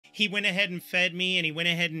he went ahead and fed me, and he went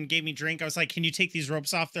ahead and gave me drink. I was like, can you take these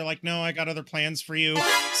ropes off? They're like, no, I got other plans for you.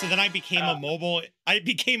 So then I became a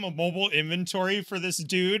mobile inventory for this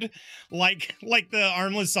dude, like the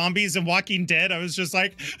armless zombies in Walking Dead. I was just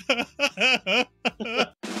like,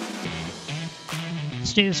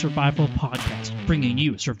 State of Survival Podcast, bringing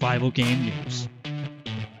you survival game news.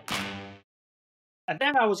 And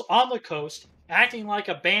then I was on the coast, acting like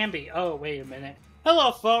a Bambi. Oh, wait a minute.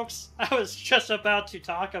 Hello, folks. I was just about to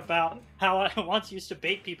talk about how I once used to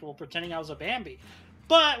bait people pretending I was a Bambi.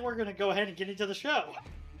 But we're going to go ahead and get into the show.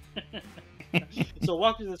 So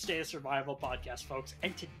welcome to the State of Survival Podcast, folks.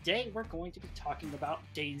 And today we're going to be talking about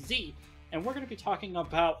Dayz. And we're going to be talking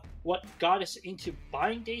about what got us into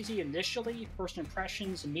buying Dayz initially, first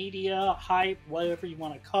impressions, media, hype, whatever you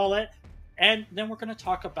want to call it. And then we're going to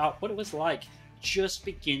talk about what it was like just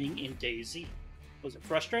beginning in Dayz. Was it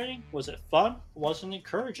frustrating? Was it fun? Was it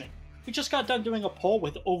encouraging? We just got done doing a poll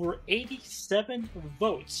with over 87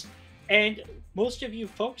 votes. And most of you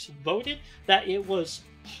folks voted that it was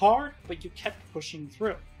hard, but you kept pushing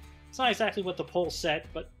through. It's not exactly what the poll said,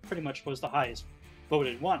 but pretty much was the highest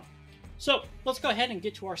voted one. So let's go ahead and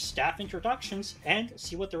get to our staff introductions and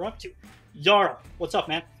see what they're up to. Yara, what's up,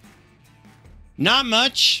 man? not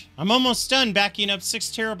much. I'm almost done backing up 6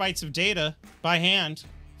 terabytes of data by hand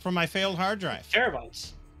from my failed hard drive.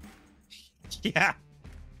 Terabytes? Yeah.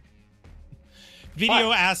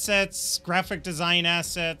 Video assets, graphic design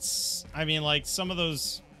assets. I mean, like, some of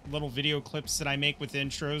those little video clips that I make with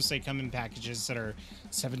intros, they come in packages that are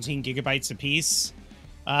 17 gigabytes a piece.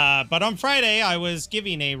 But on Friday, I was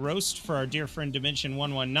giving a roast for our dear friend Dimension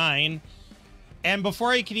 119. And before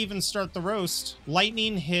I could even start the roast,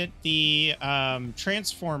 lightning hit the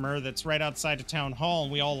transformer that's right outside of Town Hall,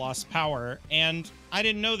 and we all lost power. And I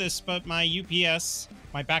didn't know this, but my UPS,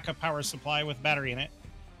 my backup power supply with battery in it,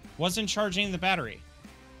 wasn't charging the battery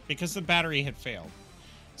because the battery had failed.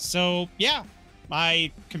 So, yeah,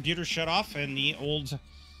 my computer shut off and the old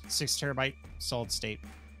 6 terabyte solid state.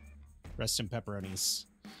 Rest in pepperonis.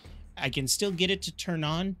 I can still get it to turn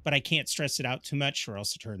on, but I can't stress it out too much or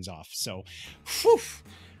else it turns off. So, whew,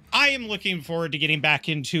 I am looking forward to getting back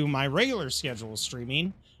into my regular schedule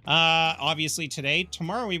streaming. Obviously today.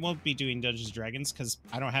 Tomorrow we won't be doing Dungeons & Dragons because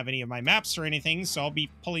I don't have any of my maps or anything, so I'll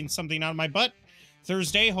be pulling something out of my butt.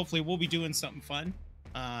 Thursday, hopefully we'll be doing something fun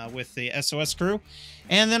with the SOS crew.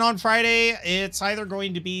 And then on Friday, it's either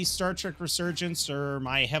going to be Star Trek Resurgence or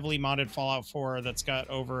my heavily modded Fallout 4 that's got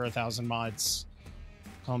over 1,000 mods.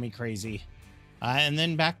 Call me crazy. And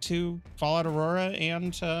then back to Fallout Aurora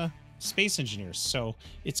and Space Engineers. So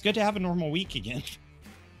it's good to have a normal week again.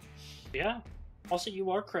 Yeah. Also,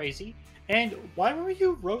 you are crazy. And why were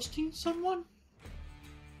you roasting someone?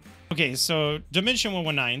 Okay, so Dimension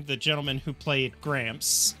 119, the gentleman who played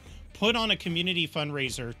Gramps, put on a community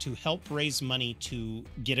fundraiser to help raise money to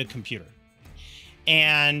get a computer.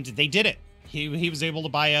 And they did it. He was able to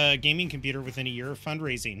buy a gaming computer within a year of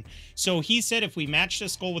fundraising. So he said if we matched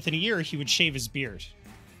this goal within a year, he would shave his beard.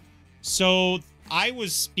 So I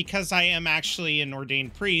was, because I am actually an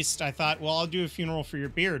ordained priest, I thought, well, I'll do a funeral for your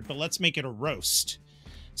beard, but let's make it a roast.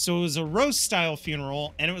 So it was a roast style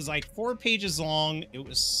funeral, and it was like 4 pages long. It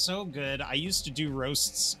was so good. I used to do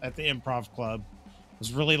roasts at the Improv Club.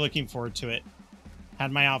 Was really looking forward to it.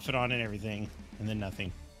 Had my outfit on and everything, and then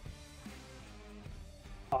nothing.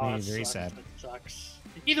 Oh, very sad. It sucks.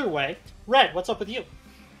 Either way, Red, what's up with you?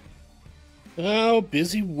 Oh,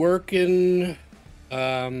 busy working,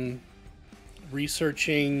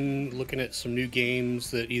 researching, looking at some new games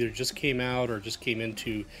that either just came out or just came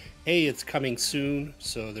into, hey, it's coming soon.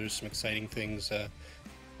 So there's some exciting things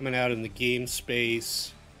coming out in the game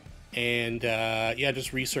space. And yeah,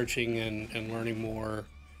 just researching and learning more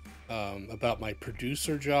about my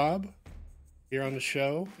producer job here on the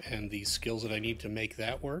show and the skills that I need to make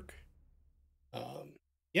that work.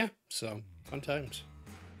 Yeah, so fun times.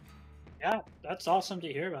 Yeah, that's awesome to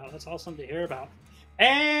hear about. That's awesome to hear about.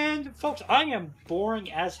 And folks, I am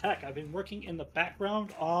boring as heck. I've been working in the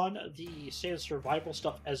background on the State of Survival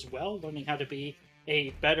stuff as well, learning how to be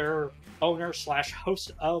a better owner /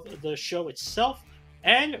 host of the show itself.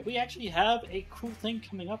 And we actually have a cool thing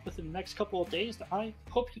coming up within the next couple of days that I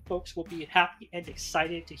hope you folks will be happy and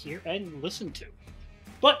excited to hear and listen to.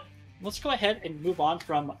 But let's go ahead and move on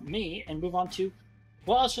from me and move on to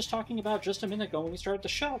what I was just talking about just a minute ago when we started the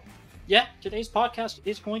show. Yeah, today's podcast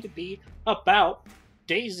is going to be about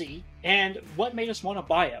Dayz and what made us want to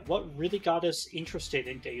buy it, what really got us interested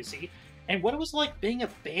in Dayz, and what it was like being a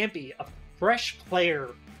Bambi, a fresh player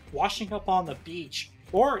washing up on the beach,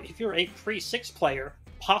 or if you're a pre-6 player,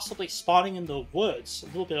 possibly spawning in the woods a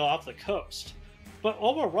little bit off the coast. But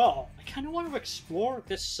overall, I kind of want to explore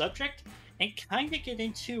this subject and kind of get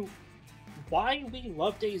into why we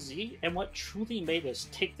love DayZ and what truly made us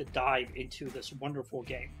take the dive into this wonderful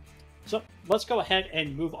game. So let's go ahead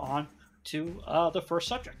and move on to the first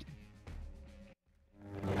subject.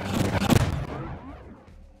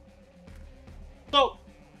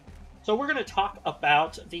 So we're going to talk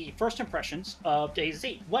about the first impressions of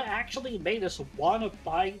DayZ. What actually made us want to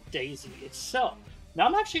buy DayZ itself? Now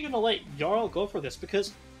I'm actually going to let Jarl go for this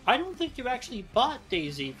because I don't think you actually bought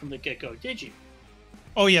DayZ from the get-go, did you?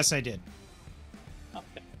 Oh, yes, I did.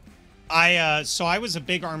 Okay. So I was a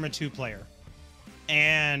big Arma 2 player,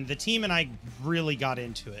 and the team and I really got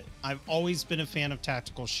into it. I've always been a fan of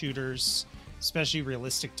tactical shooters, especially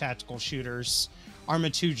realistic tactical shooters. Arma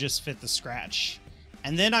 2 just fit the scratch.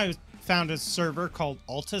 And then I found a server called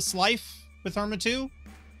Altus Life with Arma 2.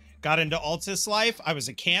 Got into Altus Life. I was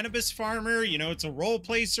a cannabis farmer. You know, it's a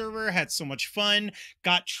roleplay server. Had so much fun.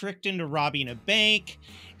 Got tricked into robbing a bank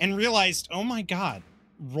and realized, oh my God,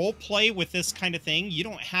 roleplay with this kind of thing, you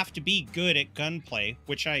don't have to be good at gunplay,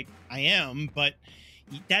 which I am, but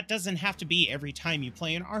that doesn't have to be every time you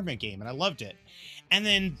play an Arma game, and I loved it. And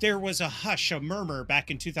then there was a murmur back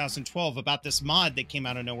in 2012 about this mod that came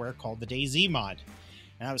out of nowhere called the DayZ mod.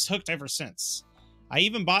 And I was hooked ever since. I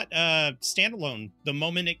even bought Standalone the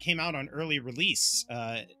moment it came out on early release.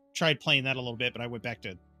 Tried playing that a little bit, but I went back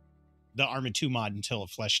to the Arma 2 mod until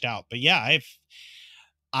it fleshed out. But yeah,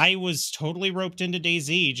 I was totally roped into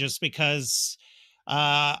DayZ just because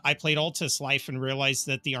I played Altus Life and realized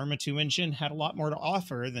that the Arma 2 engine had a lot more to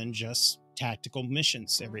offer than just tactical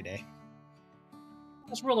missions every day.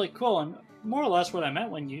 That's really cool. And more or less what I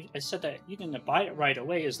meant when I said that you didn't buy it right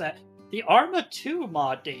away is that the Arma 2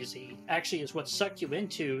 mod DayZ actually is what sucked you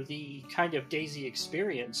into the kind of DayZ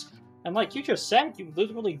experience. And like you just said, you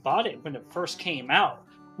literally bought it when it first came out.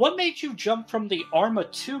 What made you jump from the Arma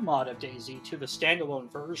 2 mod of DayZ to the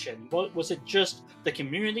standalone version? Was it just the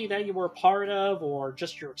community that you were a part of, or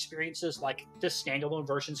just your experiences like this standalone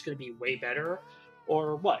version is going to be way better,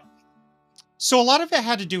 or what? So a lot of it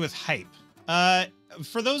had to do with hype.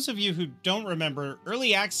 For those of you who don't remember,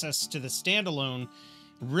 early access to the standalone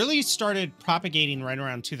really started propagating right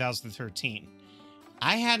around 2013.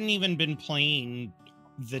 I hadn't even been playing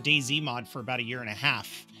the DayZ mod for about a year and a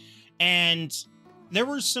half. And there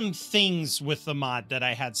were some things with the mod that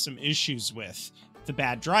I had some issues with. The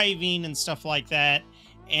bad driving and stuff like that.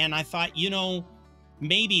 And I thought, you know,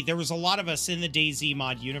 maybe there was a lot of us in the DayZ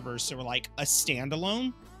mod universe that were like, a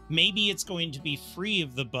standalone? Maybe it's going to be free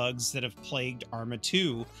of the bugs that have plagued Arma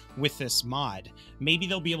 2 with this mod. Maybe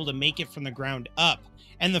they'll be able to make it from the ground up.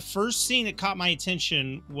 And the first thing that caught my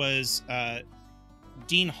attention was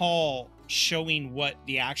Dean Hall showing what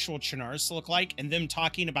the actual Chernarus look like, and them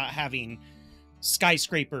talking about having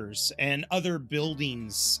skyscrapers and other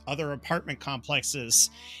buildings, other apartment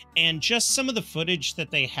complexes, and just some of the footage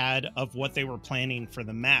that they had of what they were planning for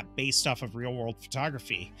the map based off of real-world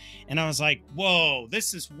photography. And I was like, whoa,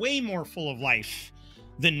 this is way more full of life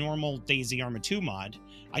than normal DayZ Arma 2 mod.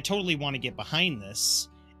 I totally want to get behind this,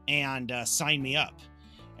 and sign me up.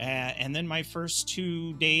 And then my first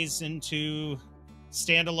 2 days into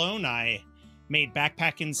standalone, I made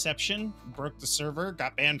backpack inception, broke the server,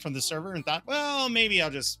 got banned from the server, and thought, well, maybe I'll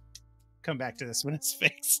just come back to this when it's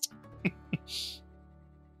fixed.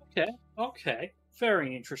 Okay.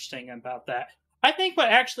 Very interesting about that. I think what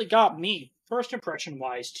actually got me, first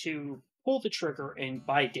impression-wise, to pull the trigger and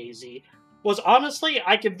buy DayZ was honestly,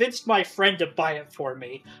 I convinced my friend to buy it for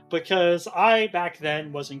me, because I, back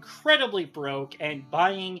then, was incredibly broke, and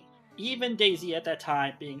buying even DayZ at that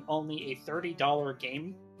time, being only a $30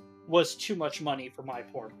 game, was too much money for my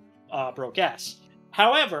poor broke ass.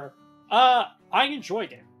 However, I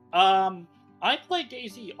enjoyed it. I played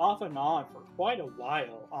DayZ off and on for quite a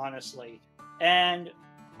while, honestly, and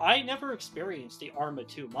I never experienced the Arma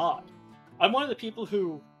 2 mod. I'm one of the people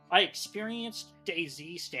who I experienced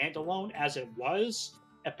DayZ standalone as it was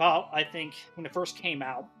about, I think, when it first came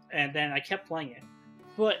out, and then I kept playing it.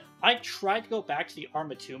 But I tried to go back to the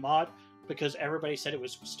Arma 2 mod because everybody said it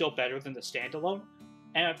was still better than the standalone.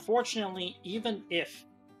 And unfortunately, even if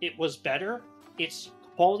it was better, its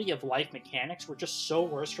quality of life mechanics were just so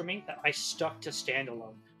worse for me that I stuck to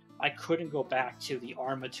standalone. I couldn't go back to the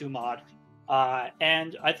Arma 2 mod.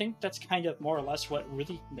 And I think that's kind of more or less what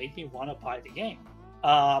really made me want to buy the game.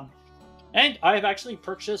 And I've actually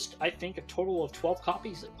purchased, I think, a total of 12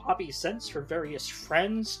 copies since for various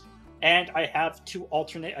friends, and I have 2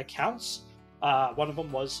 alternate accounts. One of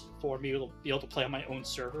them was for me to be able to play on my own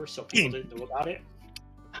server, so people didn't know about it.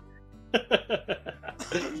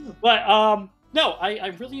 But no, I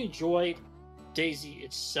really enjoyed DayZ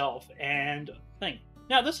itself, and thing.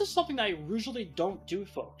 Now, this is something that I usually don't do,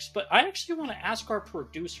 folks, but I actually want to ask our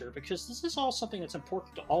producer, because this is all something that's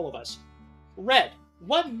important to all of us. Red,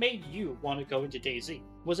 what made you want to go into Dayz?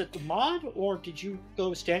 Was it the mod, or did you go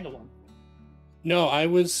standalone? No, I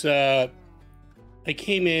was, I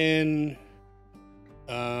came in,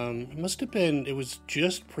 it must have been, it was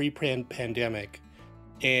just pre-pandemic,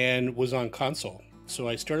 and was on console. So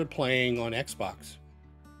I started playing on Xbox.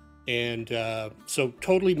 And so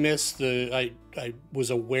totally missed I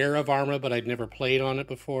was aware of Arma, but I'd never played on it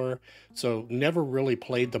before. So never really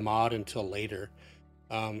played the mod until later.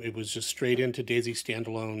 It was just straight into Dayz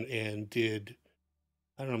standalone, and did,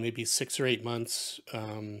 I don't know, maybe 6 or 8 months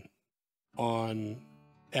on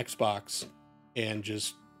Xbox, and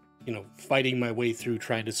just, you know, fighting my way through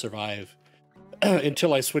trying to survive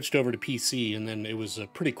until I switched over to PC. And then it was a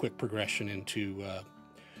pretty quick progression into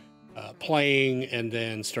playing, and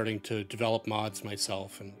then starting to develop mods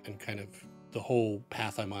myself, and kind of the whole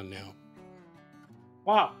path I'm on now.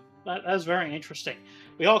 Wow, that's very interesting.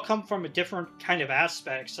 We all come from a different kind of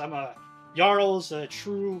aspects. I'm a Jarl's a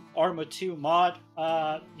true Arma 2 mod,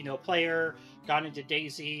 player. Got into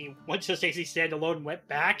Dayz, went to Dayz standalone, went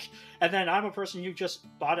back, and then I'm a person who just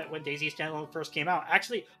bought it when Dayz standalone first came out.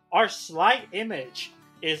 Actually, our slide image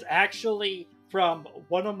is actually from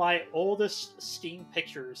one of my oldest Steam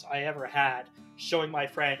pictures I ever had, showing my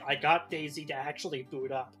friend I got Dayz to actually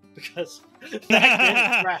boot up, because back then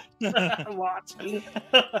it crashed a lot.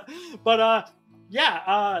 But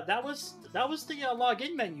that was the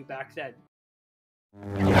login menu back then.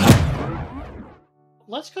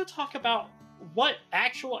 Let's go talk about what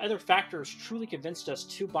actual other factors truly convinced us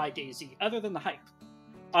to buy Dayz, other than the hype.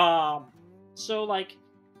 So, like,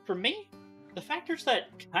 for me, the factors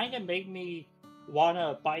that kind of made me want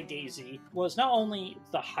to buy Dayz was not only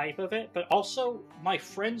the hype of it, but also my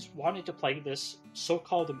friends wanted to play this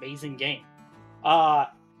so-called amazing game.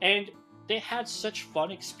 And they had such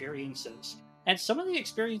fun experiences. And some of the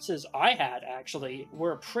experiences I had, actually,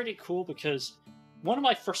 were pretty cool, because one of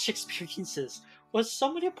my first experiences was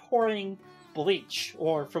somebody pouring bleach,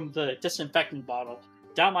 or from the disinfectant bottle,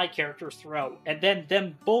 down my character's throat, and then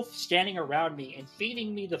them both standing around me and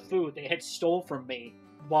feeding me the food they had stole from me,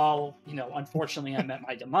 while, unfortunately I met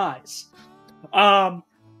my demise. But,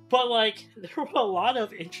 like, there were a lot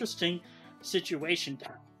of interesting situations.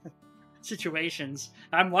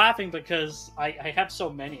 I'm laughing because I have so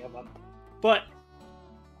many of them. But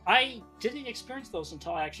I didn't experience those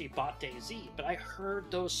until I actually bought Dayz, but I heard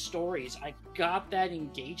those stories, I got that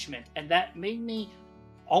engagement, and that made me,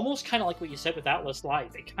 almost kind of like what you said with Atlas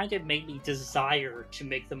Live, it kind of made me desire to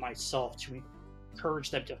make them myself, to encourage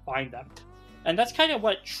them to find them. And that's kind of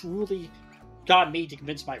what truly got me to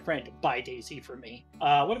convince my friend to buy Dayz for me.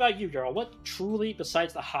 What about you, Daryl? What truly,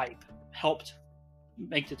 besides the hype, helped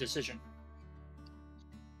make the decision?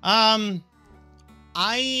 Well,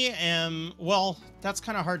 that's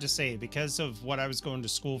kind of hard to say, because of what I was going to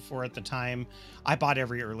school for at the time. I bought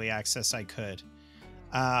every early access I could.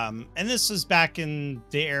 And this was back in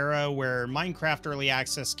the era where Minecraft Early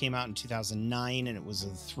Access came out in 2009, and it was a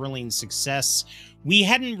thrilling success. We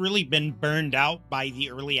hadn't really been burned out by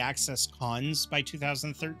the early access cons by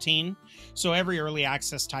 2013. So every early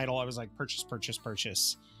access title, I was like, purchase, purchase,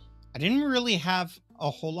 purchase. I didn't really have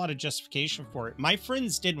a whole lot of justification for it. My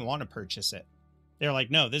friends didn't want to purchase it. They're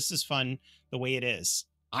like, no, this is fun the way it is.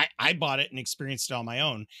 I bought it and experienced it on my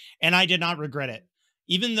own, and I did not regret it.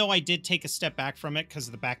 Even though I did take a step back from it because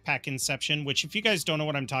of the backpack inception, which, if you guys don't know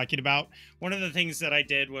what I'm talking about, one of the things that I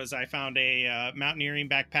did was I found a mountaineering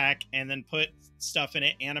backpack, and then put stuff in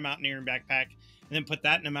it, and a mountaineering backpack, and then put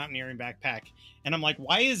that in a mountaineering backpack. And I'm like,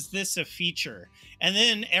 why is this a feature? And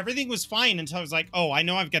then everything was fine until I was like, oh, I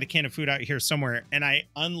know I've got a can of food out here somewhere. And I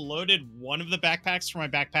unloaded one of the backpacks from my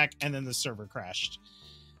backpack, and then the server crashed.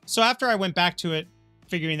 So after I went back to it,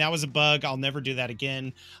 figuring that was a bug, I'll never do that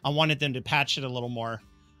again, I wanted them to patch it a little more.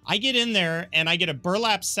 I get in there, and I get a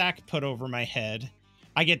burlap sack put over my head.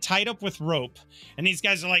 I get tied up with rope, and these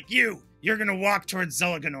guys are like, you're going to walk towards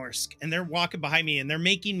Zelagonorsk. And they're walking behind me, and they're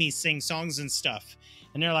making me sing songs and stuff.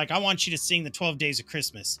 And they're like, I want you to sing the 12 Days of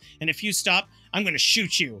Christmas. And if you stop, I'm going to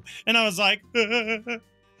shoot you. And I was like,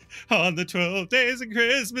 on the 12 days of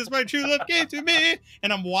Christmas, my true love gave to me.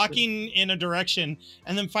 And I'm walking in a direction.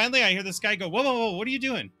 And then finally I hear this guy go, whoa, whoa, whoa, what are you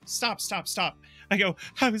doing? Stop, stop, stop. I go,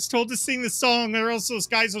 I was told to sing this song or else those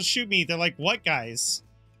guys will shoot me. They're like, what guys?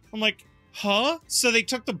 I'm like, huh? So they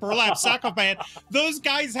took the burlap sack off my head. Those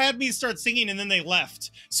guys had me start singing, and then they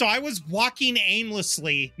left. So I was walking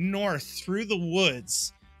aimlessly north through the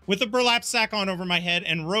woods with a burlap sack on over my head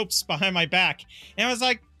and ropes behind my back. And I was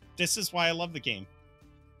like, this is why I love the game.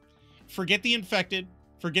 Forget the infected,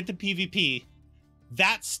 forget the PvP.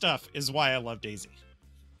 That stuff is why I love Dayz.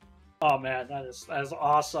 Oh man, that is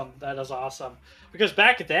awesome. That is awesome. Because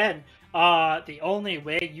back then, the only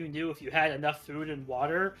way you knew if you had enough food and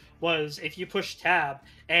water was if you pushed tab.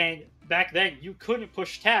 And back then, you couldn't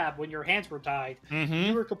push tab when your hands were tied.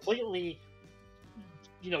 You were completely,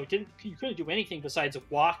 you couldn't do anything besides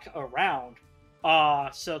walk around.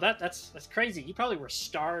 So that's crazy. You probably were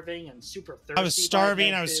starving and super thirsty. I was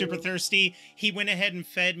starving. I was super thirsty. He went ahead and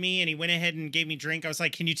fed me, and he went ahead and gave me drink. I was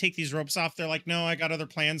like, "Can you take these ropes off?" They're like, "No, I got other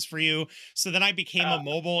plans for you." So then I became a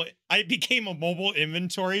mobile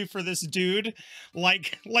inventory for this dude,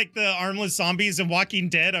 like the armless zombies in Walking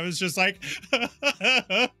Dead. I was just like,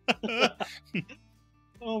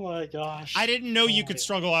 oh my gosh! I didn't know you could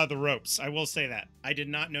struggle out of the ropes. I will say that I did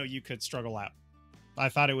not know you could struggle out. I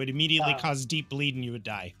thought it would immediately cause deep bleed and you would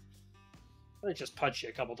die. They just punch you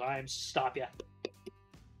a couple times, stop you.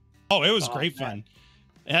 Oh, it was great fun.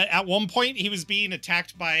 At one point, he was being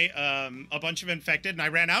attacked by a bunch of infected, and I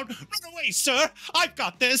ran out. "Run away, sir! I've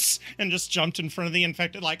got this!" And just jumped in front of the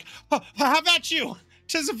infected like, "How about you?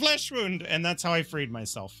 'Tis a flesh wound." And that's how I freed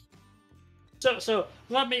myself. So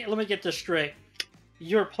let me get this straight.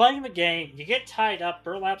 You're playing the game, you get tied up,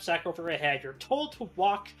 burlap sack over your head, you're told to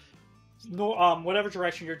walk whatever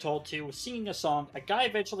direction you're told to, singing a song. A guy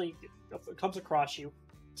eventually comes across you,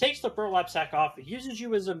 takes the burlap sack off, uses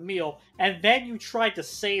you as a meal, and then you try to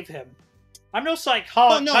save him. I'm no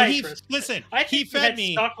psychiatrist. He fed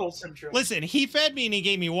me. Stockholm syndrome. Listen, he fed me and he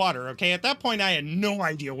gave me water, okay? At that point, I had no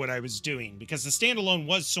idea what I was doing because the standalone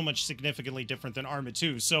was so much significantly different than Arma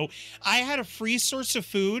 2. So I had a free source of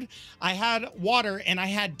food, I had water, and I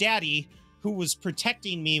had Daddy, who was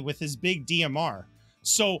protecting me with his big DMR.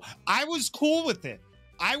 So I was cool with it.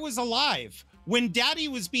 I was alive. When Daddy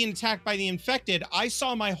was being attacked by the infected, I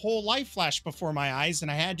saw my whole life flash before my eyes and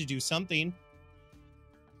I had to do something.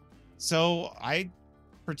 So I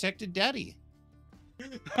protected Daddy.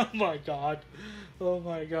 Oh my god. Oh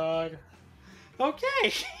my god.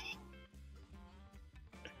 Okay.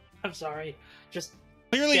 I'm sorry. Just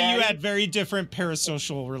clearly Daddy. You had very different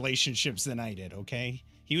parasocial relationships than I did, okay?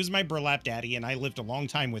 He was my burlap daddy and I lived a long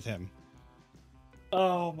time with him.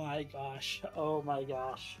 Oh my gosh. Oh my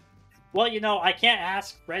gosh. Well, I can't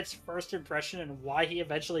ask Red's first impression and why he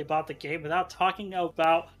eventually bought the game without talking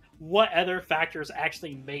about what other factors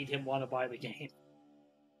actually made him want to buy the game.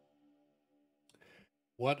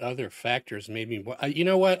 What other factors made me... You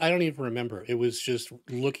know what? I don't even remember. It was just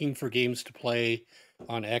looking for games to play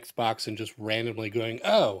on Xbox and just randomly going,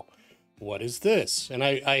 "Oh, what is this?" And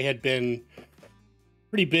I had been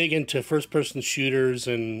pretty big into first-person shooters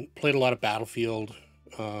and played a lot of Battlefield,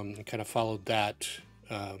 and kind of followed that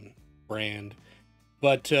brand.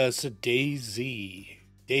 But so Dayz,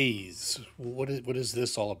 what is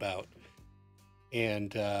this all about?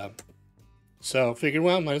 And so I figured,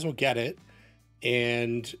 well, might as well get it,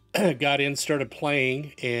 and got in, started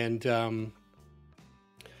playing, and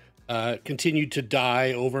continued to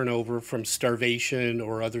die over and over from starvation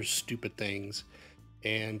or other stupid things.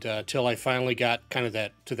 And till I finally got kind of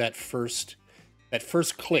that first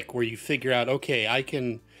click where you figure out, okay, I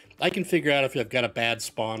can figure out if I've got a bad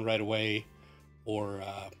spawn right away, or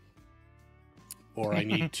I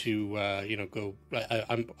need to go.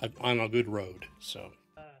 I'm on a good road. So.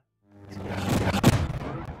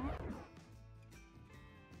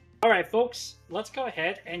 All right, folks, let's go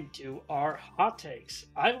ahead and do our hot takes.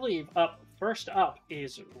 I believe first up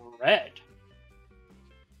is Red.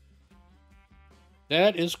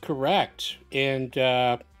 That is correct. And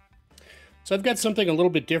so I've got something a little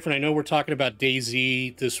bit different. I know we're talking about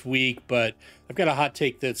Dayz this week, but I've got a hot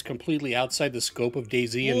take that's completely outside the scope of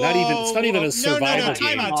Dayz, and it's not even a survival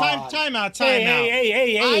game. Time out.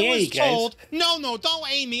 Hey, told, no, don't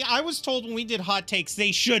aim me. I was told when we did hot takes,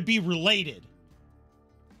 they should be related.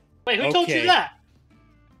 Wait, who told you that?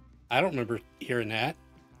 I don't remember hearing that.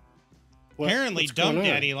 Apparently, Dumb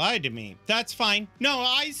Daddy lied to me. That's fine. No,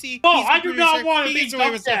 I see. No, I do not want to be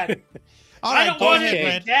Dumb Daddy. All right, go ahead,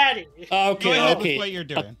 Red. Daddy. Okay. With what you're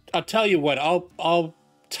doing. I'll tell you what. I'll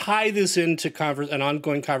tie this into an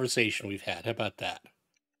ongoing conversation we've had. How about that?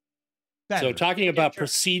 Better. So, talking about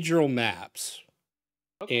procedural maps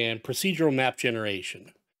and procedural map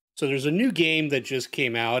generation. So, there's a new game that just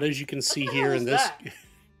came out, as you can see here in this.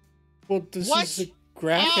 Well, this is a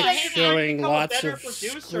graphic showing lots of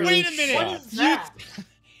screenshots. Wait a minute. What is that?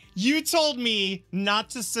 You told me not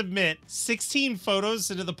to submit 16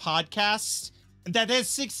 photos into the podcast. That is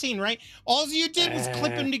 16, right? All you did was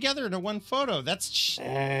clip them together into one photo. That's...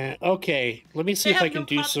 okay, let me see if I can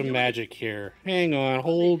do some magic here. Hang on,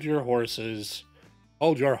 hold your horses.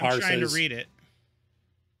 Hold your horses. I'm trying to read it.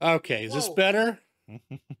 Okay, is this better?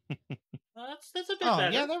 That's a bit Oh,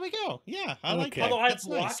 better. yeah, there we go. Yeah, I like Okay. that. Although I'm That's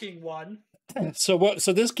nice. blocking one. So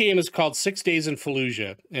this game is called 6 Days in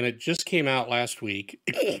Fallujah, and it just came out last week.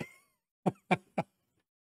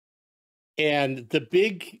 And the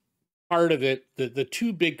big part of it, the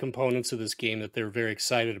two big components of this game that they're very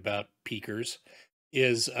excited about, peakers,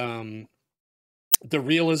 is the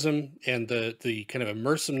realism and the kind of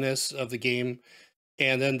immersiveness of the game,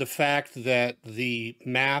 and then the fact that the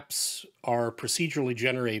maps are procedurally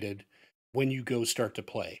generated when you go start to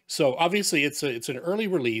play. So obviously it's an early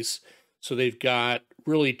release, so they've got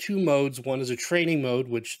really two modes. One is a training mode,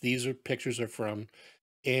 which pictures are from,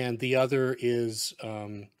 and the other is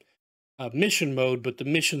a mission mode, but the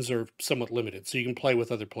missions are somewhat limited. So you can play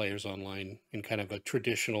with other players online in kind of a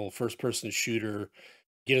traditional first-person shooter,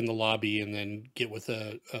 get in the lobby and then get with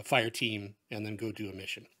a fire team and then go do a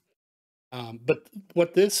mission. But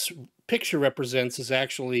what this picture represents is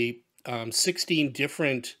actually 16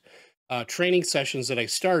 different training sessions that I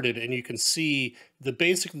started, and you can see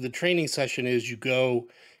basically the training session is you go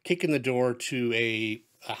kick in the door to a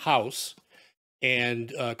house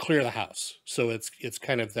and clear the house. So it's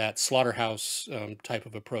kind of that slaughterhouse type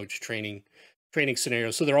of approach training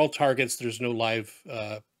scenario. So they're all targets. There's no live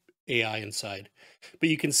AI inside, but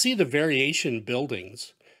you can see the variation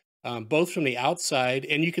buildings both from the outside,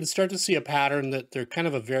 and you can start to see a pattern that they're kind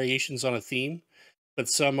of a variations on a theme. But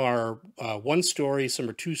some are one story, some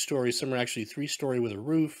are two stories, some are actually 3-story with a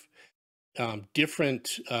roof.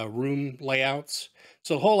 Different room layouts.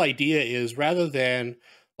 So the whole idea is, rather than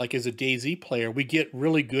like as a Dayz player, we get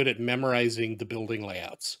really good at memorizing the building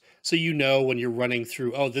layouts. So you know when you're running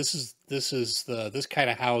through, oh, this is this kind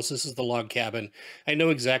of house, this is the log cabin. I know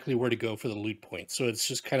exactly where to go for the loot point. So it's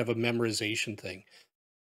just kind of a memorization thing.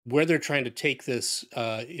 Where they're trying to take this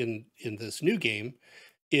in this new game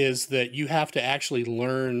is that you have to actually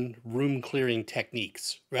learn room clearing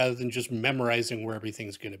techniques rather than just memorizing where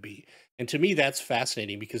everything's going to be. And to me, that's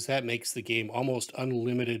fascinating because that makes the game almost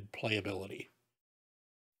unlimited playability.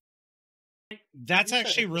 That's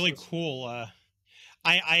actually really cool.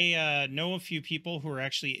 I know a few people who are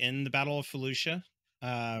actually in the Battle of Fallujah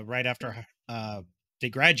right after they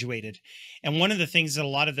graduated. And one of the things that a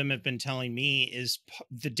lot of them have been telling me is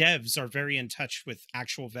the devs are very in touch with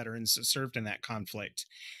actual veterans that served in that conflict.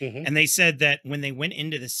 Mm-hmm. And they said that when they went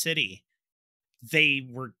into the city,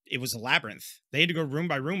 it was a labyrinth. They had to go room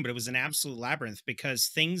by room, but it was an absolute labyrinth because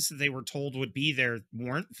things that they were told would be there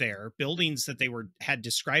weren't there. Buildings that they had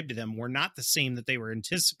described to them were not the same that they were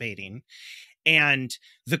anticipating. And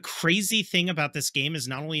the crazy thing about this game is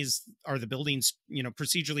not only are the buildings,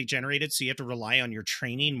 procedurally generated, so you have to rely on your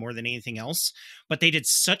training more than anything else, but they did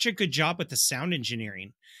such a good job with the sound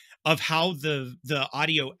engineering of how the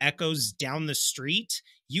audio echoes down the street.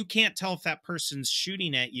 You can't tell if that person's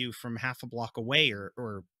shooting at you from half a block away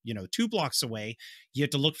or 2 blocks away. You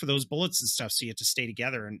have to look for those bullets and stuff, so you have to stay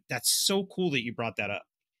together. And that's so cool that you brought that up.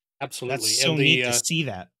 Absolutely. That's so neat to see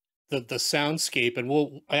that. The soundscape,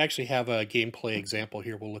 and I actually have a gameplay example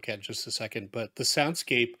here we'll look at in just a second, but the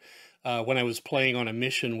soundscape, when I was playing on a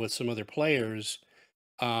mission with some other players,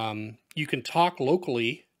 you can talk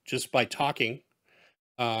locally just by talking.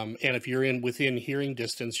 And if you're within hearing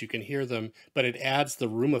distance, you can hear them, but it adds the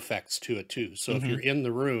room effects to it too. So if you're in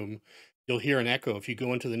the room, you'll hear an echo. If you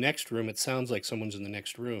go into the next room, it sounds like someone's in the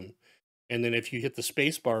next room. And then if you hit the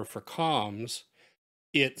space bar for comms,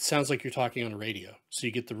 it sounds like you're talking on a radio. So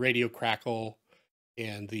you get the radio crackle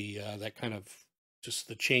and the that kind of just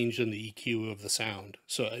the change in the EQ of the sound.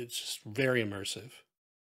 So it's just very immersive.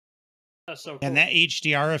 That's so cool. And that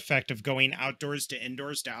HDR effect of going outdoors to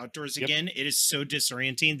indoors to outdoors again, it is so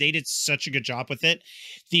disorienting. They did such a good job with it.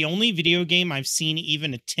 The only video game I've seen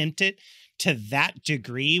even attempt it to that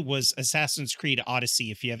degree was Assassin's Creed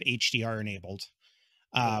Odyssey, if you have HDR enabled.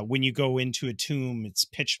 When you go into a tomb, it's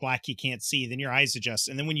pitch black, you can't see, then your eyes adjust.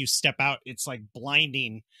 And then when you step out, it's like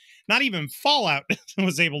blinding. Not even Fallout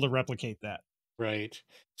was able to replicate that. Right.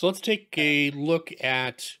 So let's take a look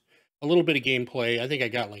at a little bit of gameplay. I think I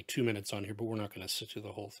got like 2 minutes on here, but we're not going to sit through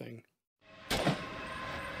the whole thing.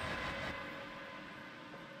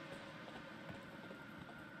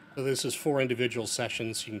 So this is 4 individual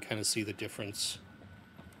sessions. You can kind of see the difference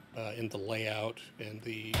in the layout and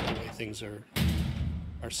the way things are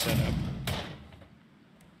set up.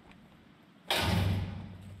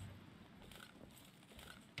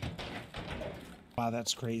 Wow,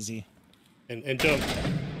 that's crazy. And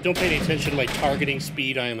don't pay any attention to my targeting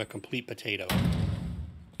speed. I am a complete potato.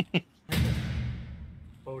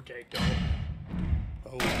 Potato.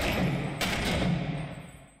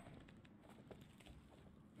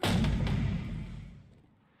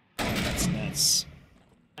 That's nuts.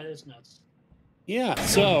 That is nuts. Yeah,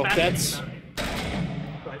 so that's...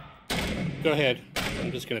 Go ahead. Go ahead.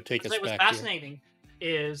 I'm just going to take us What's back fascinating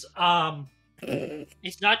is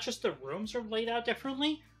it's not just the rooms are laid out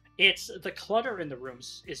differently; it's the clutter in the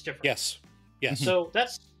rooms is different. Yes. Yes. So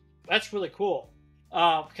that's really cool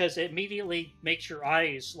because it immediately makes your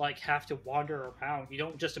eyes like have to wander around. You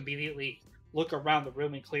don't just immediately look around the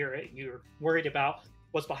room and clear it. You're worried about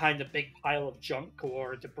what's behind the big pile of junk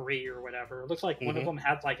or debris or whatever. It looks like one of them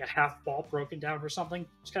had like a half ball broken down or something.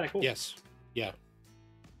 It's kind of cool. Yes. Yeah.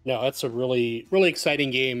 No, that's a really, really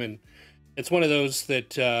exciting game. And it's one of those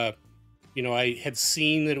that, you know, I had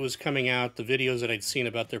seen that it was coming out. The videos that I'd seen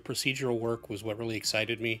about their procedural work was what really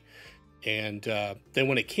excited me. And then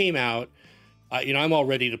when it came out, you know, I'm all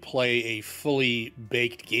ready to play a fully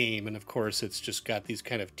baked game. And of course, it's just got these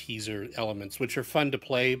kind of teaser elements, which are fun to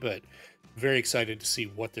play, but very excited to see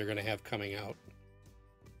what they're going to have coming out.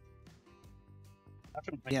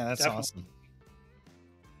 Definitely. Yeah, that's awesome.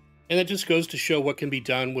 And it just goes to show what can be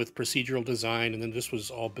done with procedural design. And then this was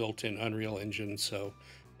all built in Unreal Engine. So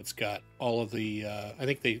it's got all of the, I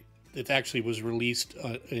think it actually was released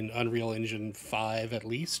in Unreal Engine 5 at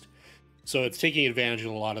least. So it's taking advantage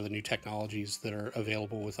of a lot of the new technologies that are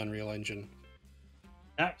available with Unreal Engine.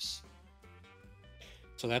 Nice.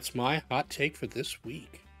 So that's my hot take for this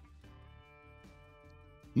week.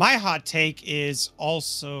 My hot take is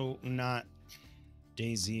also not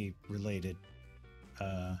Dayz related.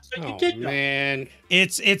 So you did know. Man.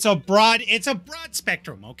 It's a broad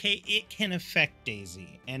spectrum, okay? It can affect Dayz.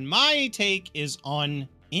 And my take is on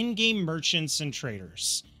in-game merchants and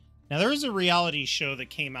traders. Now, there was a reality show that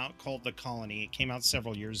came out called The Colony. It came out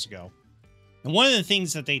several years ago. And one of the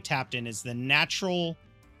things that they tapped in is the natural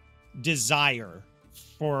desire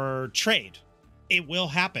for trade. It will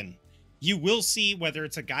happen. You will see, whether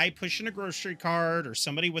it's a guy pushing a grocery cart or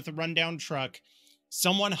somebody with a rundown truck,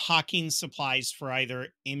 someone hawking supplies for either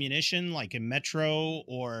ammunition like in Metro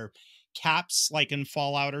or caps like in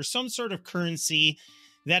Fallout or some sort of currency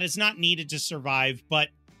that is not needed to survive but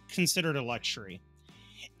considered a luxury.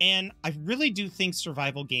 And I really do think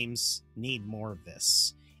survival games need more of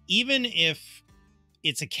this, even if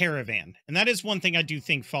it's a caravan. And that is one thing I do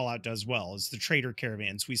think Fallout does well, is the trader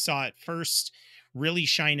caravans. We saw it first really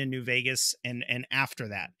shine in New Vegas and after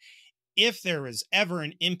that. If there is ever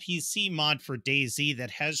an NPC mod for Dayz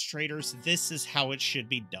that has traders, this is how it should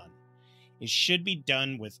be done. It should be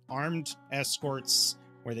done with armed escorts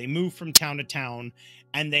where they move from town to town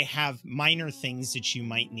and they have minor things that you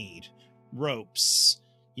might need. Ropes,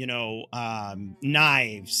 you know,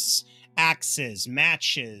 knives, axes,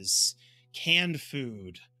 matches, canned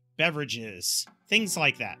food, beverages, things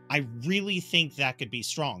like that. I really think that could be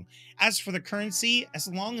strong. As for the currency, as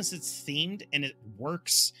long as it's themed and it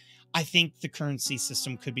works, I think the currency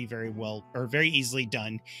system could be very easily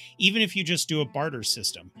done, even if you just do a barter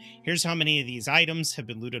system. Here's how many of these items have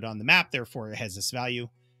been looted on the map, therefore it has this value.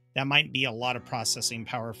 That might be a lot of processing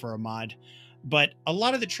power for a mod. But a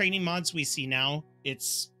lot of the trading mods we see now,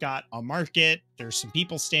 it's got a market, there's some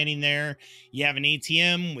people standing there, you have an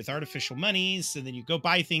ATM with artificial monies, and then you go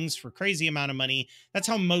buy things for crazy amount of money. That's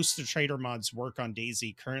how most of the trader mods work on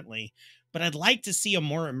Dayz currently. But I'd like to see a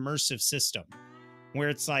more immersive system where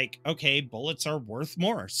it's like, okay, bullets are worth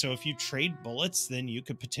more. So if you trade bullets, then you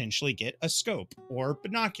could potentially get a scope or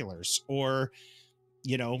binoculars or,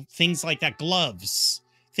 you know, things like that, gloves,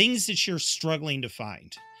 things that you're struggling to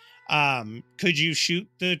find. Could you shoot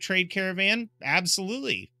the trade caravan?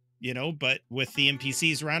 Absolutely. You know, but with the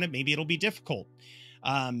NPCs around it, maybe it'll be difficult.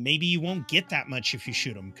 Maybe you won't get that much if you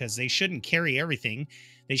shoot them because they shouldn't carry everything.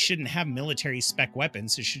 They shouldn't have military spec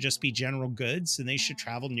weapons. It should just be general goods and they should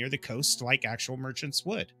travel near the coast like actual merchants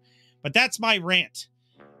would. But that's my rant.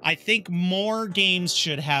 I think more games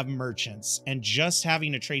should have merchants, and just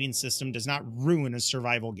having a trading system does not ruin a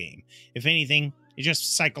survival game. If anything, it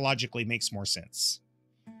just psychologically makes more sense.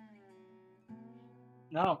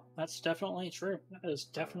 No, that's definitely true. That is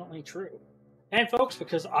definitely true. And folks,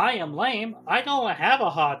 because I am lame, I don't have a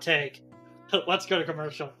hot take. Let's go to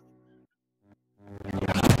commercial.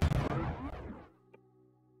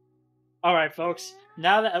 All right, folks.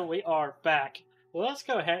 Now that we are back, let's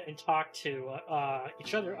go ahead and talk to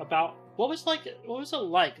each other about what was it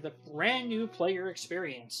like the brand new player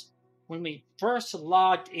experience when we first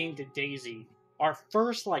logged into Dayz. Our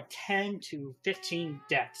first 10 to 15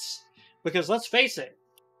 deaths. Because let's face it,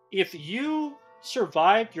 if you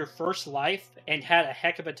survived your first life and had a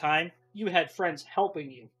heck of a time, you had friends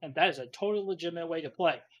helping you, and that is a totally legitimate way to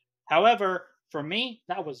play. However, for me,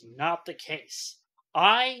 that was not the case.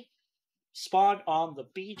 I spawned on the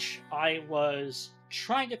beach. I was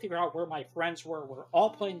trying to figure out where my friends were. We're all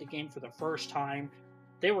playing the game for the first time.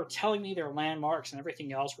 they were telling me their landmarks and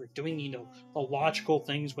everything else. We're doing, the logical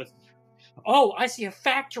things with, oh, I see a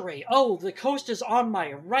factory. Oh, the coast is on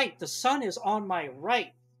my right. The sun is on my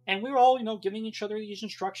right. And we were all, giving each other these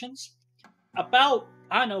instructions. About,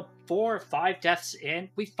 I don't know, 4 or 5 deaths in,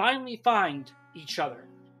 we finally find each other.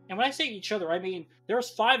 And when I say each other, I mean there's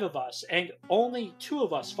 5 of us, and only 2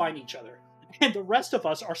 of us find each other. And the rest of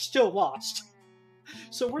us are still lost.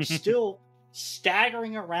 So we're still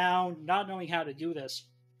staggering around, not knowing how to do this.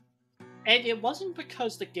 And it wasn't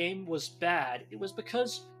because the game was bad. It was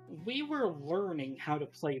because we were learning how to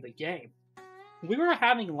play the game. We were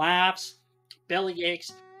having laughs, belly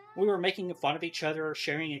aches. We were making fun of each other,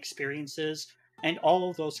 sharing experiences, and all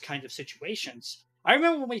of those kind of situations. I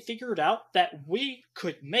remember when we figured out that we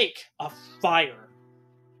could make a fire.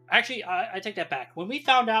 Actually, I take that back. When we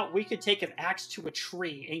found out we could take an axe to a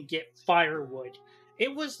tree and get firewood,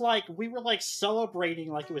 it was like we were like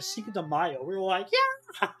celebrating like it was Cinco de Mayo. We were like,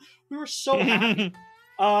 yeah! We were so happy.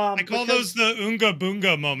 I call those the Oonga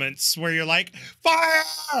Boonga moments where you're like, fire!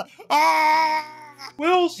 Ah!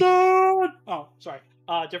 Wilson! Oh, sorry.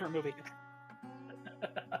 Different movie.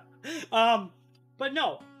 But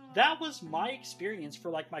no, that was my experience for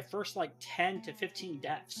like my first like 10 to 15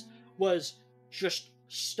 deaths, was just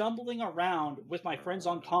stumbling around with my friends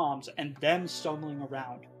on comms and them stumbling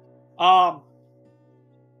around.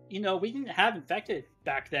 We didn't have infected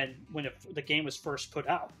back then when the game was first put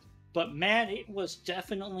out, but man, it was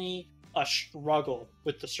definitely a struggle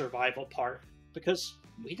with the survival part because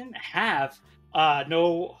we didn't have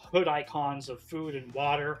no hood icons of food and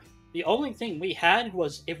water. The only thing we had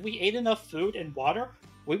was if we ate enough food and water,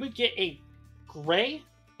 we would get a gray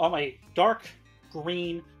on a dark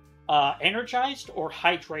green energized or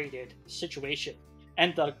hydrated situation.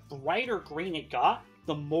 And the brighter green it got,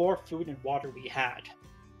 the more food and water we had.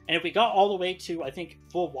 And if we got all the way to, I think,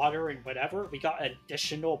 full water and whatever, we got an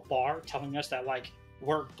additional bar telling us that, like,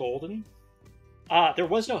 we're golden. There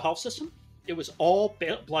was no health system. It was all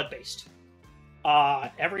blood-based.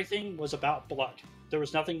 Everything was about blood. There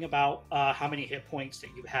was nothing about how many hit points that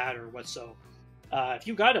you had or what so. If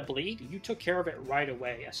you got a bleed, you took care of it right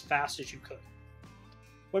away as fast as you could.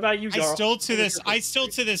 What about you, Jarl? I still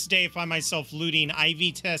to this day find myself looting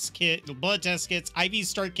IV test kit, blood test kits, IV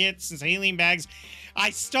start kits, and saline bags.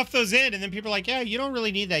 I stuff those in, and then people are like, yeah, you don't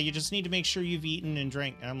really need that. You just need to make sure you've eaten and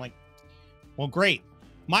drank. And I'm like, well, great.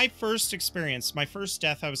 My first experience, my first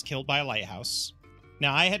death, I was killed by a lighthouse.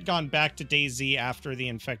 Now, I had gone back to Dayz after the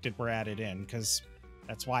infected were added in, because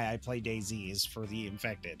that's why I play Dayz, is for the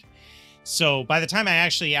infected. So by the time I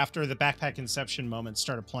actually, after the backpack inception moment,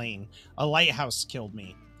 started playing, a lighthouse killed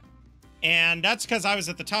me. And that's because I was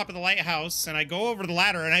at the top of the lighthouse, and I go over the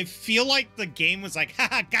ladder, and I feel like the game was like,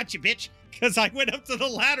 haha, gotcha, bitch. Because I went up to the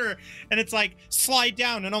ladder, and it's like, slide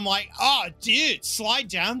down. And I'm like, oh, dude, slide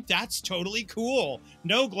down? That's totally cool.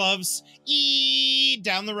 No gloves.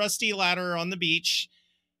 Down the rusty ladder on the beach.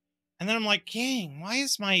 And then I'm like, dang, why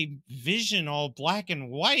is my vision all black and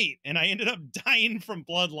white? And I ended up dying from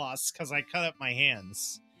blood loss because I cut up my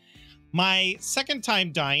hands. My second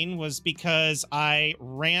time dying was because I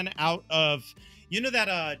ran out of,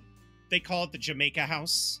 that they call it the Jamaica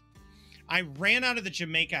house? I ran out of the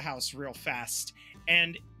Jamaica house real fast,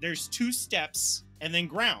 and there's 2 steps and then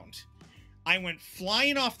ground. I went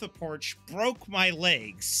flying off the porch, broke my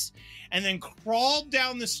legs, and then crawled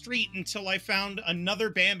down the street until I found another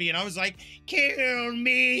Bambi, and I was like, kill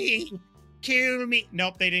me, kill me.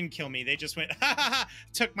 Nope, they didn't kill me. They just went, ha ha ha,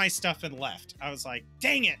 took my stuff and left. I was like,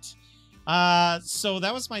 dang it. So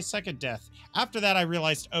that was my second death. After that, I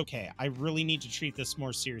realized, okay, I really need to treat this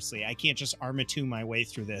more seriously. I can't just Arma-2 my way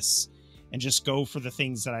through this and just go for the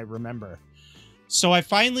things that I remember. So I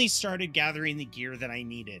finally started gathering the gear that I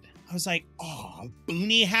needed. I was like, oh,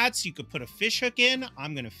 boonie hats you could put a fish hook in?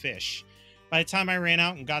 I'm going to fish. By the time I ran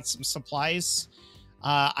out and got some supplies,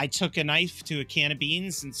 I took a knife to a can of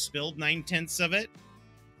beans and spilled 9/10 of it.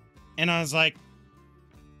 And I was like,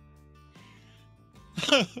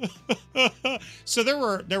 so there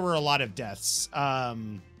were a lot of deaths.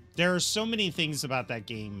 There are so many things about that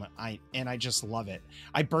game, and I just love it.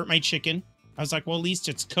 I burnt my chicken. I was like, well, at least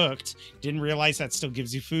it's cooked. Didn't realize that still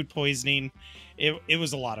gives you food poisoning. It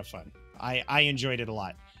was a lot of fun. I enjoyed it a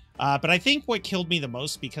lot. But I think what killed me the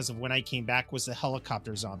most because of when I came back was the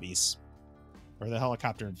helicopter zombies. Or the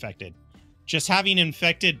helicopter infected. Just having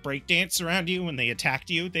infected breakdance around you when they attacked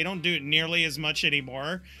you. They don't do it nearly as much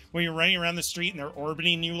anymore. When you're running around the street and they're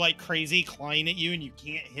orbiting you like crazy, clawing at you, and you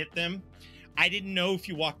can't hit them. I didn't know if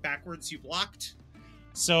you walk backwards, you blocked.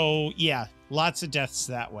 So, yeah, lots of deaths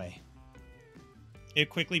that way. It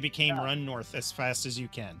quickly became run north as fast as you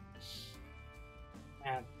can.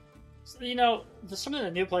 Man. you know, some of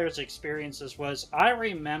the new players' experiences was I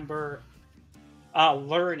remember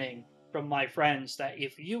learning from my friends that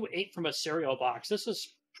if you ate from a cereal box, this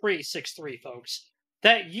is pre 6'3", folks,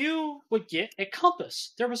 that you would get a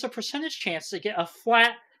compass. There was a percentage chance to get a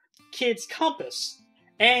flat kid's compass.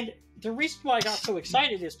 And the reason why I got so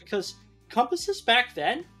excited is because compasses back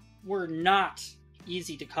then were not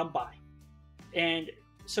easy to come by. And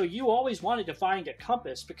so you always wanted to find a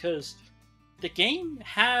compass because the game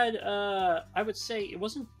had, I would say, it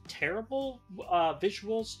wasn't terrible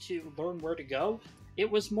visuals to learn where to go. It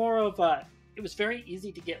was more of it was very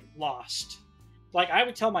easy to get lost. Like, I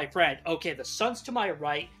would tell my friend, okay, the sun's to my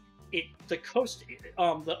right, the coast,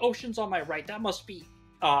 the ocean's on my right, that must be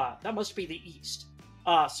the east.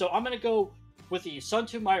 So I'm gonna go with the sun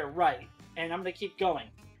to my right, and I'm gonna keep going.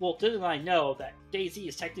 Well, didn't I know that Dayz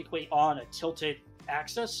is technically on a tilted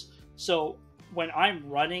axis? So when I'm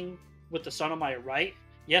running with the sun on my right,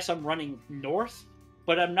 yes, I'm running north,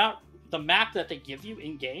 but I'm not. The map that they give you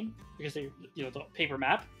in game, because they, you know, the paper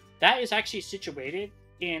map, that is actually situated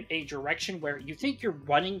in a direction where you think you're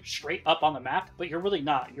running straight up on the map, but you're really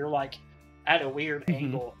not. You're like at a weird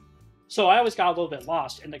angle. So I always got a little bit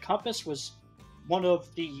lost, and the compass was one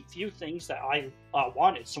of the few things that I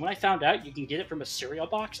wanted. So when I found out you can get it from a cereal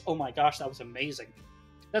box, oh my gosh, that was amazing.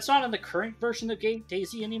 That's not in the current version of game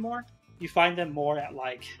Dayz anymore. You find them more at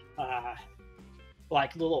like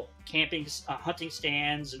little camping, hunting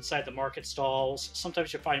stands inside the market stalls.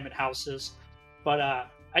 Sometimes you find them in houses. But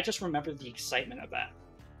I just remember the excitement of that.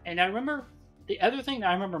 And I remember the other thing that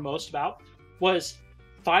I remember most about was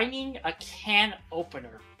finding a can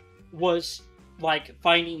opener was like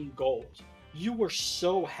finding gold. You were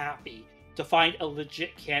so happy to find a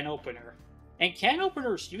legit can opener. And can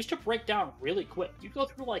openers used to break down really quick. You go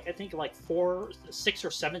through like, I think like 4, 6,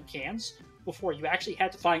 or 7 cans before you actually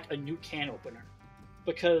had to find a new can opener,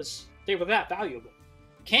 because they were that valuable.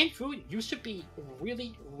 Canned food used to be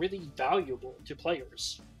really, really valuable to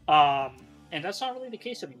players. And that's not really the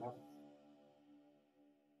case anymore.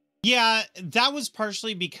 Yeah, that was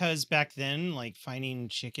partially because back then, like, finding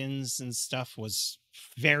chickens and stuff was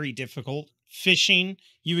very difficult. Fishing,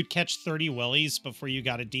 you would catch 30 willies before you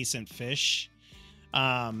got a decent fish.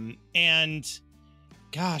 And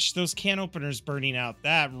gosh, those can openers burning out,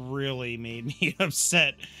 that really made me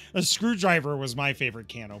upset. A screwdriver was my favorite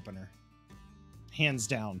can opener, hands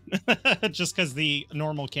down. Just because the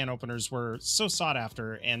normal can openers were so sought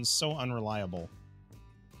after and so unreliable.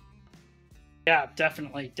 Yeah,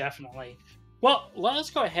 definitely, definitely. Well, let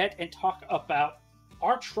us go ahead and talk about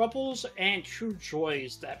our troubles and true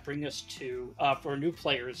joys that bring us to, for new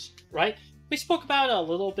players, right? We spoke about it a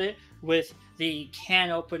little bit with the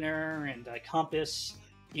can opener and the compass,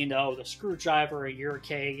 you know, the screwdriver in your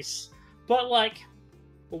case. But, like,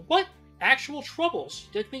 what actual troubles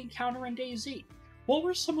did we encounter in Dayz? What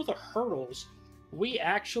were some of the hurdles we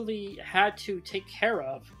actually had to take care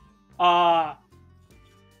of?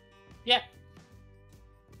 Yeah.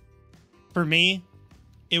 For me,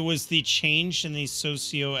 it was the change in the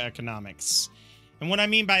socioeconomics. And what I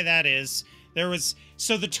mean by that is there was,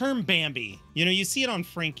 so the term Bambi, you know, you see it on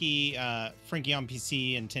Frankie on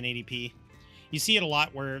PC and 1080p. You see it a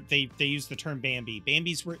lot where they use the term Bambi.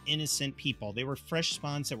 Bambies were innocent people. They were fresh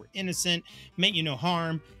spawns that were innocent, meant you no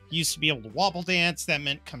harm. You used to be able to wobble dance. That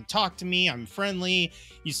meant, come talk to me, I'm friendly.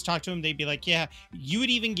 You used to talk to them, they'd be like, yeah. You would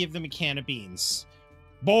even give them a can of beans.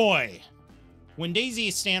 Boy, when Dayz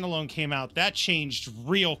Standalone came out, that changed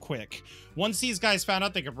real quick. Once these guys found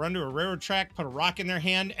out they could run to a railroad track, put a rock in their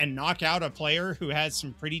hand, and knock out a player who had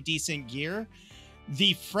some pretty decent gear,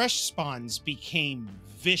 the fresh spawns became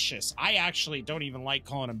vicious. I actually don't even like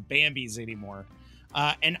calling them Bambies anymore.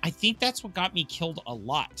 And I think that's what got me killed a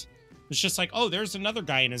lot. It's just like, oh, there's another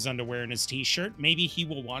guy in his underwear and his t-shirt. Maybe he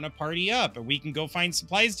will want to party up and we can go find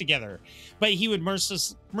supplies together. But he would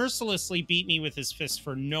mercilessly beat me with his fist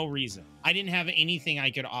for no reason. I didn't have anything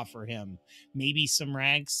I could offer him. Maybe some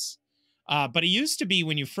rags. But it used to be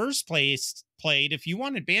when you first played, if you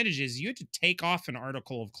wanted bandages, you had to take off an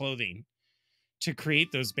article of clothing to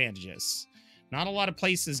create those bandages. Not a lot of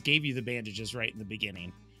places gave you the bandages right in the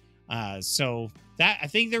beginning. So that, I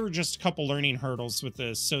think there were just a couple learning hurdles with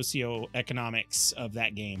the socioeconomics of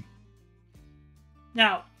that game.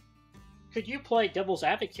 Now, could you play devil's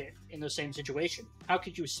advocate in the same situation? How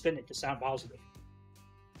could you spin it to sound positive?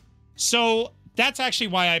 So that's actually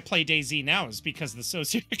why I play Dayz now, is because of the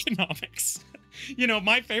socioeconomics. You know,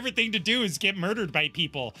 my favorite thing to do is get murdered by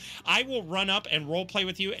people. I will run up and role play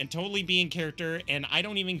with you and totally be in character, and I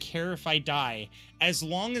don't even care if I die, as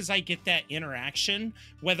long as I get that interaction,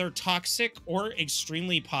 whether toxic or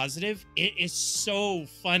extremely positive. It is so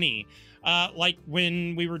funny. Like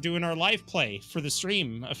when we were doing our live play for the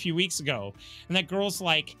stream a few weeks ago, and that girl's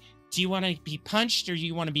like, do you want to be punched or do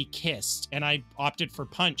you want to be kissed? And I opted for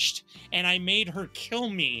punched, and I made her kill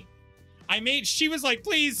me. She was like,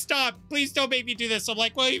 please stop. Please don't make me do this. I'm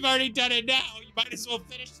like, well, you've already done it now. You might as well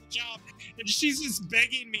finish the job. And she's just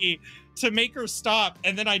begging me to make her stop.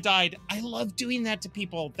 And then I died. I love doing that to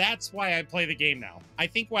people. That's why I play the game now. I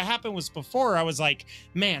think what happened was before I was like,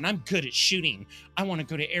 man, I'm good at shooting. I want to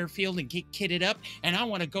go to airfield and get kitted up. And I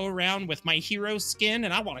want to go around with my hero skin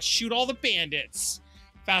and I want to shoot all the bandits.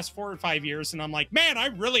 Fast forward 5 years and I'm like, man, I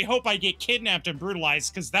really hope I get kidnapped and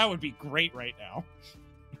brutalized because that would be great right now.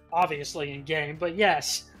 Obviously in game, but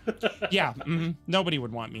yes. Yeah, nobody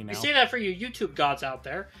would want me now. I say that for you YouTube gods out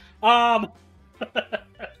there.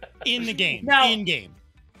 In the game. Now, in game.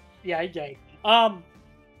 Yeah, in game.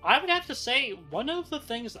 I would have to say one of the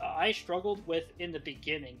things I struggled with in the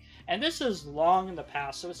beginning, and this is long in the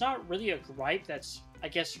past, so it's not really a gripe that's, I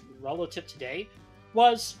guess, relative today,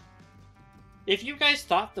 was if you guys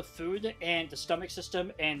thought the food and the stomach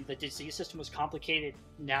system and the disease system was complicated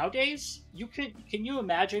nowadays, can you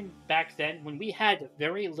imagine back then when we had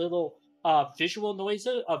very little visual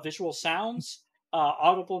noises, visual sounds,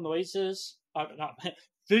 audible noises,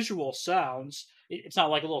 visual sounds. It's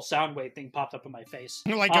not like a little sound wave thing popped up in my face.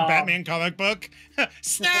 Like a Batman comic book.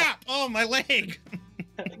 Snap! Oh, my leg!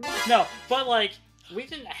 No, but like, we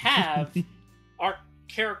didn't have our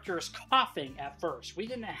characters coughing at first. We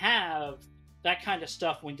didn't have that kind of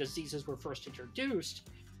stuff when diseases were first introduced.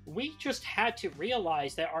 We just had to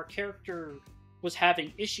realize that our character was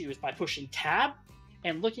having issues by pushing tab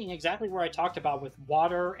and looking exactly where I talked about with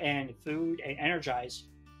water and food and energize.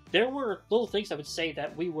 There were little things that would say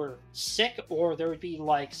that we were sick or there would be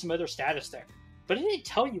like some other status there. But it didn't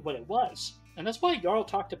tell you what it was. And that's why Jarl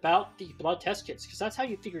talked about the blood test kits, because that's how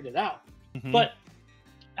you figured it out. But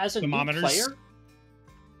as a new player,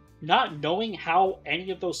 not knowing how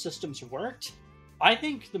any of those systems worked, I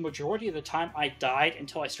think the majority of the time I died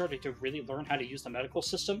until I started to really learn how to use the medical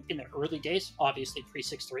system in the early days, obviously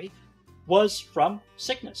pre-6.3, was from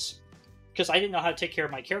sickness. Because I didn't know how to take care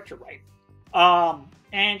of my character right.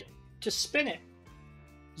 And to spin it,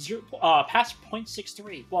 past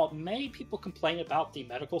 0.63, while many people complain about the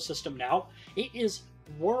medical system now, it is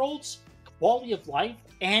world's quality of life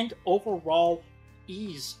and overall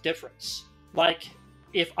ease difference. Like,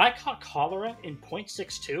 if I caught cholera in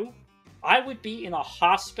 0.62, I would be in a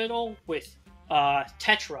hospital with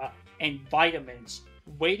Tetra and vitamins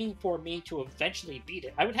waiting for me to eventually beat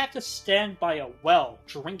it. I would have to stand by a well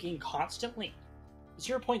drinking constantly.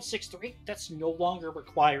 0.63, that's no longer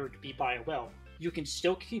required to be by a well. You can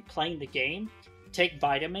still keep playing the game, take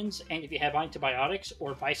vitamins, and if you have antibiotics,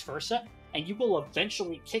 or vice versa, and you will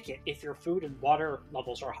eventually kick it if your food and water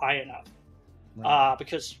levels are high enough. Right.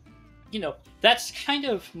 Because, you know, that's kind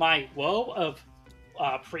of my woe of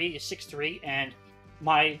pre-6.3 and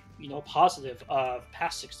my, you know, positive of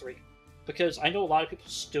past 6.3. Because I know a lot of people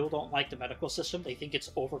still don't like the medical system. They think it's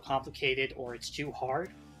overcomplicated or it's too hard.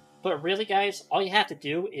 But really, guys, all you have to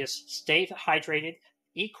do is stay hydrated,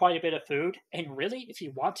 eat quite a bit of food, and really, if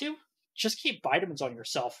you want to, just keep vitamins on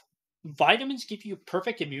yourself. Vitamins give you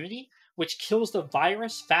perfect immunity, which kills the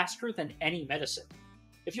virus faster than any medicine.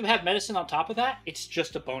 If you have medicine on top of that, it's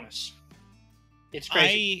just a bonus. It's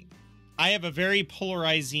crazy. I have a very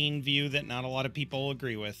polarizing view that not a lot of people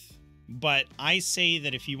agree with. But I say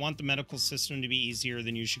that if you want the medical system to be easier,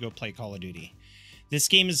 then you should go play Call of Duty. This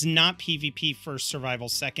game is not PvP first, survival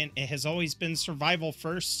second. It has always been survival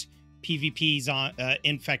first, PvP's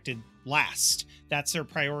infected last. That's their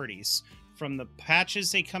priorities. From the patches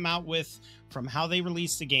they come out with, from how they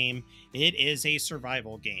release the game, it is a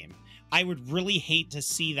survival game. I would really hate to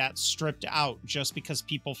see that stripped out just because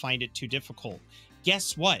people find it too difficult.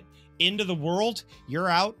 Guess what? Into the world, you're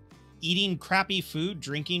out eating crappy food,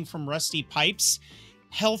 drinking from rusty pipes.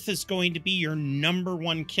 Health is going to be your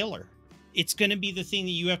 #1 killer. It's going to be the thing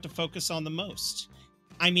that you have to focus on the most.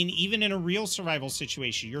 I mean, even in a real survival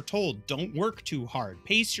situation, you're told, don't work too hard.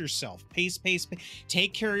 Pace yourself. Pace.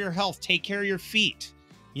 Take care of your health. Take care of your feet.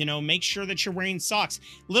 You know, make sure that you're wearing socks.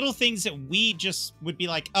 Little things that we just would be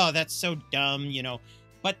like, oh, that's so dumb, you know.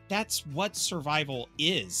 But that's what survival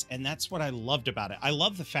is, and that's what I loved about it. I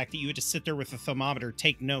love the fact that you had to sit there with a thermometer,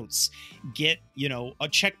 take notes, get, you know,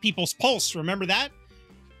 check people's pulse. Remember that?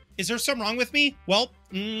 Is there something wrong with me? Well,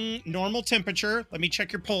 normal temperature. Let me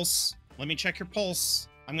check your pulse. Let me check your pulse.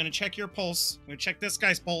 I'm going to check your pulse. I'm going to check this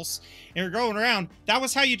guy's pulse. And we're going around. That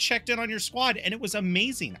was how you checked in on your squad, and it was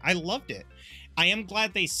amazing. I loved it. I am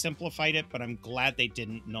glad they simplified it, but I'm glad they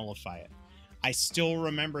didn't nullify it. I still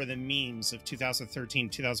remember the memes of 2013,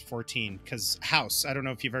 2014, because House, I don't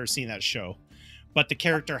know if you've ever seen that show, but the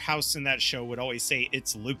character House in that show would always say,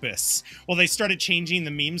 it's lupus. Well, they started changing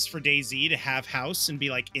the memes for Dayz to have House and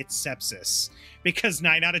be like, it's sepsis. Because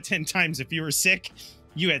 9 out of 10 times, if you were sick,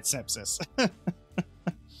 you had sepsis.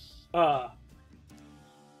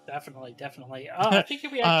 Definitely. I think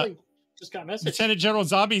we actually just got a message. Lieutenant General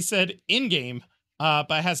Zombie said, in-game,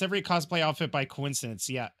 but has every cosplay outfit by coincidence.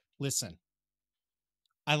 Yeah, listen.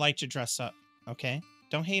 I like to dress up, okay?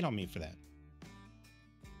 Don't hate on me for that.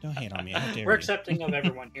 Don't hate on me. How dare We're you. accepting of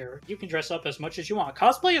everyone here. You can dress up as much as you want.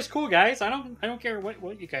 Cosplay is cool, guys. I don't care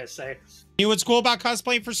what you guys say. You know what's cool about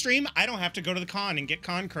cosplaying for stream? I don't have to go to the con and get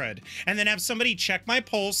con cred, and then have somebody check my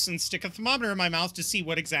pulse and stick a thermometer in my mouth to see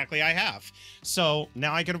what exactly I have. So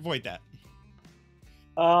now I can avoid that.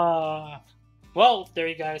 Well, there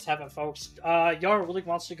you guys have it, folks. Yar really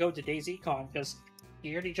wants to go to Dayz Con because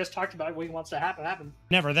he already just talked about what he wants to happen.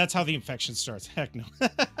 Never. That's how the infection starts. Heck no.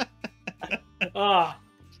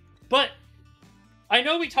 But I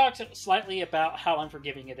know we talked slightly about how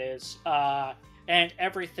unforgiving it is, and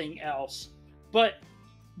everything else. But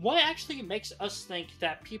what actually makes us think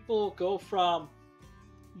that people go from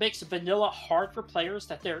makes vanilla hard for players,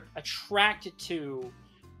 that they're attracted to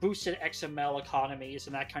boosted XML economies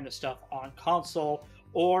and that kind of stuff on console,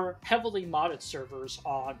 or heavily modded servers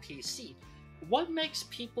on PC? What makes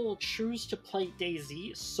people choose to play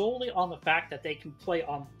Dayz solely on the fact that they can play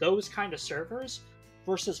on those kind of servers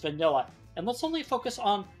versus vanilla? And let's only focus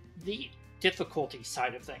on the difficulty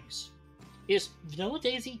side of things. Is vanilla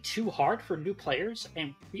Dayz too hard for new players,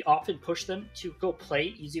 and we often push them to go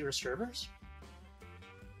play easier servers?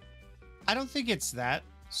 I don't think it's that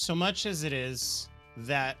so much as it is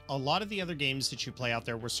that a lot of the other games that you play out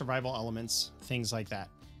there were survival elements, things like that.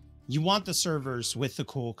 You want the servers with the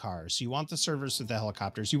cool cars. You want the servers with the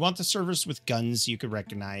helicopters. You want the servers with guns you could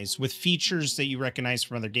recognize, with features that you recognize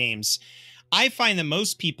from other games. I find that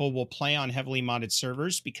most people will play on heavily modded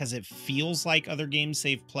servers because it feels like other games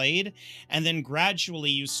they've played. And then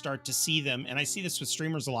gradually you start to see them, and I see this with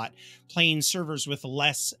streamers a lot, playing servers with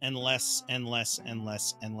less and less and less and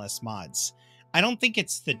less and less mods. I don't think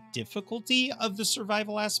it's the difficulty of the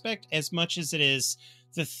survival aspect as much as it is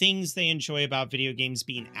the things they enjoy about video games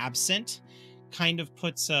being absent kind of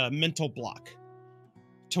puts a mental block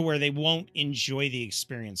to where they won't enjoy the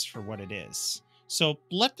experience for what it is. So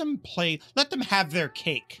let them play, let them have their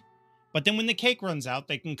cake. But then when the cake runs out,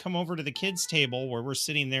 they can come over to the kids' table where we're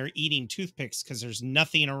sitting there eating toothpicks because there's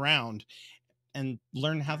nothing around, and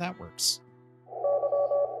learn how that works.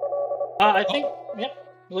 I think, yep.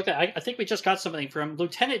 Look at, I think we just got something from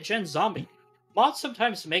Lieutenant Gen Zombie. Mods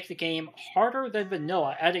sometimes make the game harder than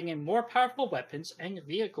vanilla, adding in more powerful weapons and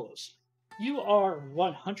vehicles. You are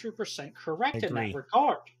 100% correct in that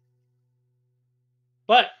regard.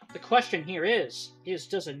 But the question here is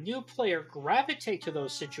does a new player gravitate to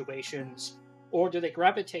those situations, or do they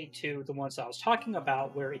gravitate to the ones I was talking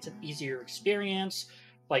about where it's an easier experience?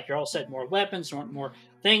 Like you all said, more weapons, more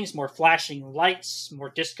things, more flashing lights, more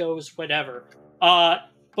discos, whatever.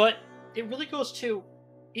 But it really goes to,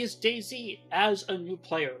 is Dayz as a new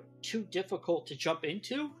player too difficult to jump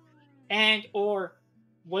into? And or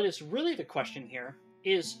what is really the question here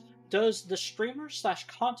is, does the streamers /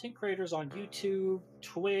 content creators on YouTube,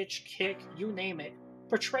 Twitch, Kick, you name it,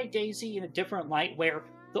 portray Dayz in a different light where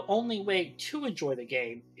the only way to enjoy the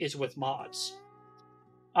game is with mods?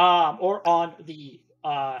 Or on the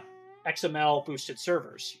XML boosted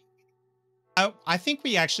servers? I think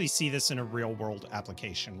we actually see this in a real world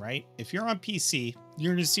application, right? If you're on PC,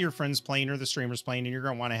 you're going to see your friends playing or the streamers playing, and you're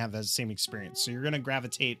going to want to have that same experience. So you're going to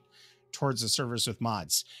gravitate towards the servers with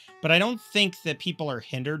mods. But I don't think that people are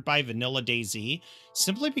hindered by vanilla Dayz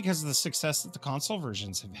simply because of the success that the console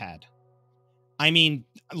versions have had. I mean,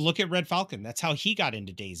 look at Red Falcon. That's how he got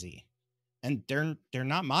into Dayz. And they're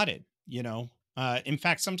not modded, you know? In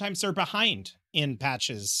fact, sometimes they're behind in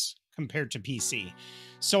patches compared to PC.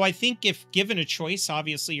 So I think if given a choice,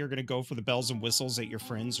 obviously you're going to go for the bells and whistles that your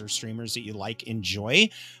friends or streamers that you like enjoy.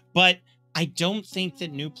 But I don't think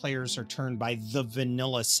that new players are turned by the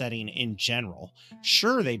vanilla setting in general.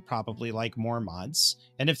 Sure, they'd probably like more mods.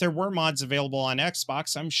 And if there were mods available on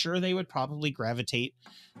Xbox, I'm sure they would probably gravitate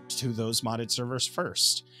to those modded servers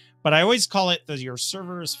first. But I always call it the your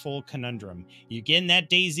server is full conundrum. You get in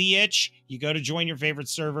that Dayz itch, you go to join your favorite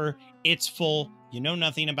server, it's full, you know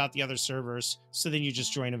nothing about the other servers, so then you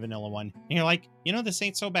just join a vanilla one. And you're like, you know, this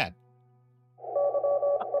ain't so bad.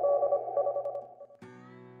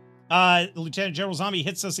 Lieutenant General Zombie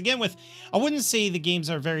hits us again with, I wouldn't say the games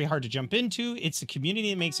are very hard to jump into. It's the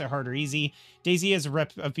community that makes it hard or easy. DayZ has a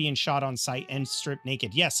rep of being shot on sight and stripped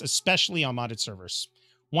naked. Yes, especially on modded servers.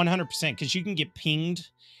 100%, because you can get pinged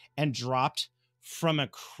and dropped from a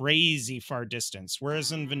crazy far distance.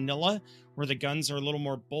 Whereas in vanilla, where the guns are a little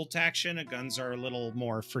more bolt action, the guns are a little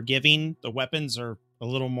more forgiving, the weapons are a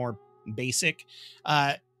little more basic.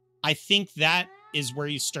 I think that is where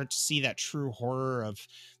you start to see that true horror of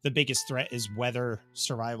the biggest threat is weather,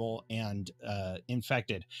 survival, and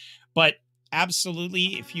infected. But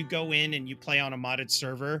absolutely, if you go in and you play on a modded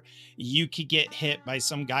server, you could get hit by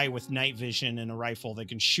some guy with night vision and a rifle that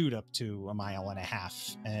can shoot up to 1.5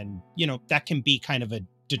 miles. And, you know, that can be kind of a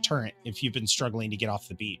deterrent if you've been struggling to get off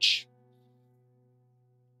the beach.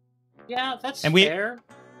 Yeah, that's fair.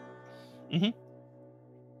 Mm-hmm.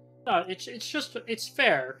 No, it's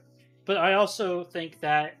fair. But I also think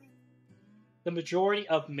that the majority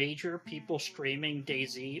of major people streaming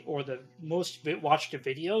DayZ or the most watched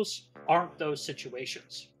videos aren't those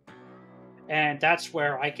situations. And that's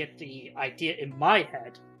where I get the idea in my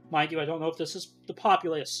head, mind you, I don't know if this is the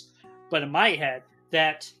populace, but in my head,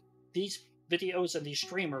 that these videos and these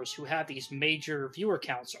streamers who have these major viewer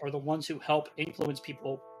counts are the ones who help influence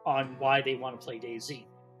people on why they want to play DayZ.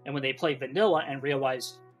 And when they play vanilla and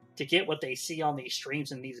realize to get what they see on these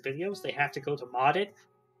streams and these videos, they have to go to modded.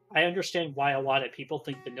 I understand why a lot of people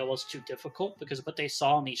think vanilla is too difficult, because what they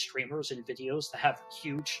saw in these streamers and videos that have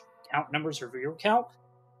huge count numbers or viewer count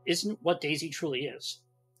isn't what DayZ truly is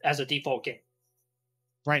as a default game.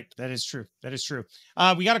 Right. That is true. That is true.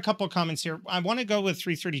 We got a couple of comments here. I want to go with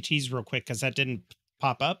 330Ts real quick because that didn't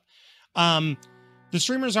pop up. The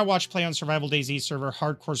streamers I watch play on Survival DayZ server,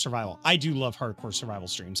 hardcore survival. I do love hardcore survival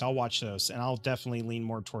streams. I'll watch those, and I'll definitely lean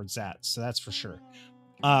more towards that. So that's for sure.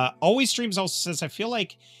 Always Streams also says, I feel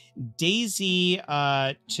like DayZ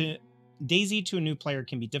to a new player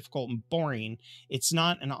can be difficult and boring. It's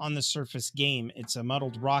not an on-the-surface game. It's a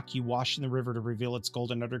muddled rock you wash in the river to reveal its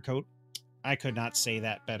golden undercoat. I could not say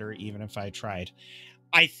that better even if I tried.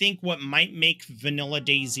 I think what might make vanilla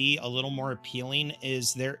DayZ a little more appealing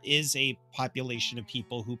is there is a population of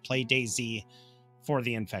people who play DayZ for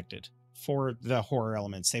the infected, for the horror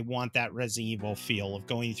elements. They want that Resident Evil feel of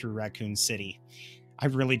going through Raccoon City. I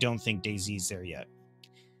really don't think DayZ's there yet.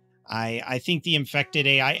 I think the infected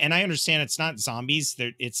AI, and I understand it's not zombies,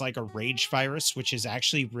 it's like a rage virus, which is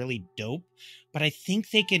actually really dope, but I think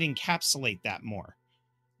they could encapsulate that more.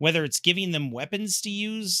 Whether it's giving them weapons to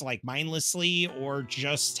use, like mindlessly, or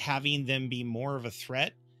just having them be more of a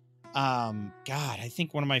threat. God, I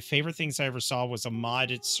think one of my favorite things I ever saw was a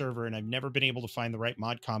modded server, and I've never been able to find the right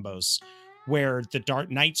mod combos, where the dark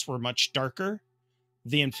nights were much darker,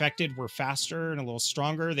 the infected were faster and a little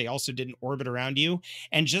stronger. They also didn't orbit around you.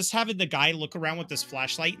 And just having the guy look around with this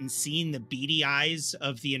flashlight and seeing the beady eyes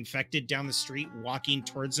of the infected down the street walking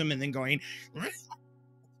towards him and then going,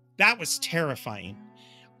 that was terrifying.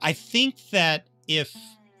 I think that if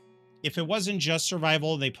it wasn't just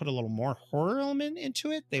survival, they put a little more horror element into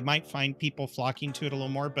it, they might find people flocking to it a little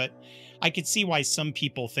more. But I could see why some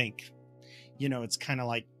people think, you know, it's kind of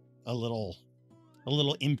like a little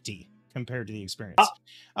empty compared to the experience.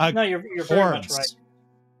 No, you're very much right.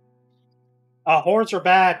 Hordes are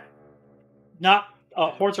bad.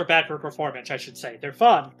 Hordes are bad for performance, I should say. They're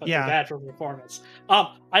fun, but they're bad for performance.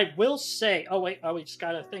 I will say, we just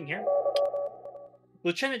got a thing here.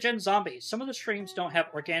 Lieutenant Gen Zombie, some of the streams don't have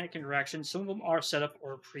organic interactions. Some of them are set up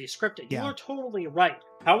or pre-scripted. Yeah. You are totally right.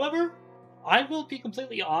 However, I will be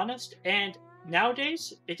completely honest, and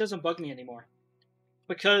nowadays, it doesn't bug me anymore.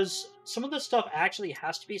 Because some of the stuff actually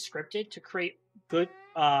has to be scripted to create good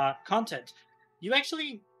content. You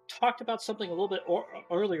actually talked about something a little bit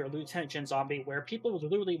earlier, Lieutenant Gen Zombie, where people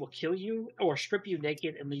literally will kill you or strip you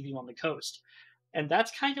naked and leave you on the coast. And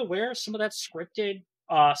that's kind of where some of that scripted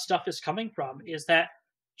stuff is coming from, is that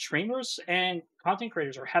streamers and content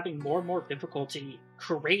creators are having more and more difficulty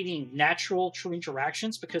creating natural, true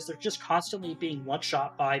interactions because they're just constantly being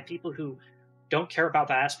one-shot by people who don't care about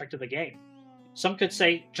that aspect of the game. Some could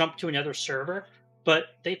say jump to another server, but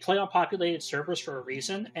they play on populated servers for a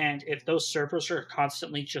reason, and if those servers are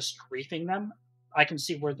constantly just griefing them, I can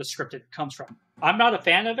see where the scripted comes from. I'm not a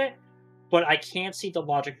fan of it, but I can see the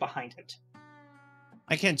logic behind it.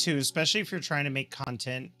 I can too, especially if you're trying to make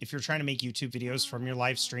content, if you're trying to make YouTube videos from your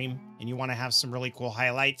live stream and you want to have some really cool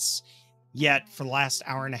highlights, yet for the last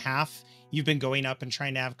hour and a half, you've been going up and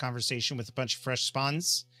trying to have a conversation with a bunch of fresh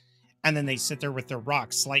spawns, and then they sit there with their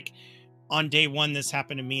rocks. Like on day one, this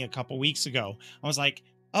happened to me a couple weeks ago. I was like,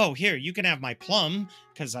 oh, here, you can have my plum,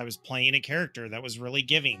 because I was playing a character that was really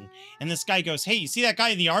giving. And this guy goes, hey, you see that guy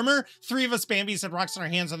in the armor? 3 of us Bambies had rocks in our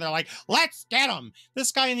hands, and they're like, let's get him.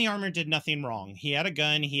 This guy in the armor did nothing wrong. He had a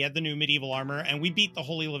gun, he had the new medieval armor, and we beat the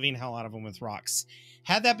holy living hell out of him with rocks.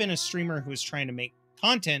 Had that been a streamer who was trying to make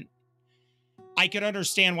content, I could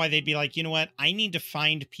understand why they'd be like, you know what? I need to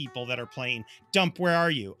find people that are playing. Dump, where are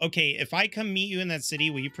you? Okay, if I come meet you in that city,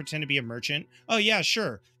 will you pretend to be a merchant? Oh, yeah,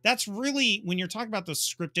 sure. That's really, when you're talking about those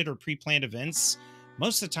scripted or pre-planned events,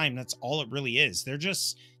 most of the time, that's all it really is.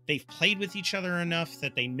 They've played with each other enough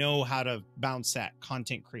that they know how to bounce that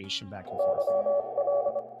content creation back and forth.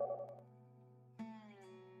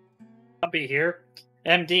 I'll be here.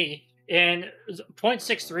 MD. In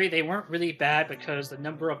 0.63, they weren't really bad because the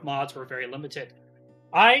number of mods were very limited.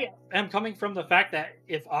 I am coming from the fact that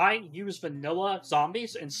if I use vanilla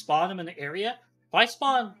zombies and spawn them in an area, if I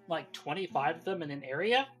spawn like 25 of them in an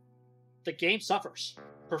area, the game suffers.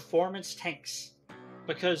 Performance tanks.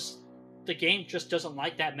 Because the game just doesn't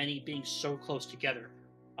like that many being so close together.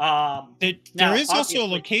 There is also a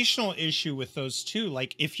locational issue with those too.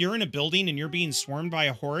 Like if you're in a building and you're being swarmed by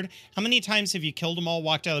a horde, how many times have you killed them all,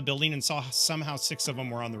 walked out of the building, and saw somehow 6 of them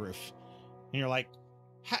were on the roof? And you're like,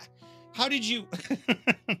 how did you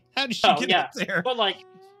get up there? But like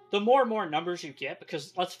the more and more numbers you get,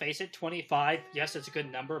 because let's face it, 25, yes, it's a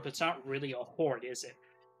good number, but it's not really a horde, is it?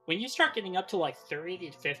 When you start getting up to like 30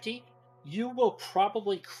 to 50, you will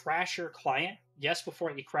probably crash your client, yes, before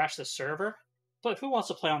you crash the server. But who wants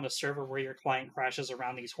to play on the server where your client crashes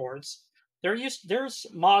around these hordes? There's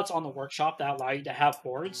mods on the workshop that allow you to have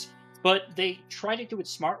hordes, but they try to do it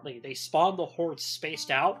smartly. They spawn the hordes spaced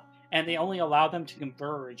out, and they only allow them to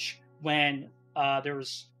converge when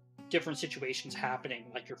there's different situations happening,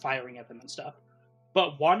 like you're firing at them and stuff.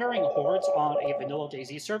 But wandering hordes on a vanilla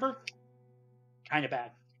Dayz server, kind of bad.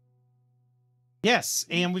 Yes,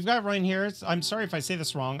 and we've got Ryan here. I'm sorry if I say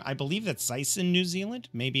this wrong. I believe that's Zeiss in New Zealand.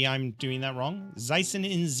 Maybe I'm doing that wrong. Zeiss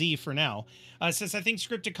in Z for now. Says, I think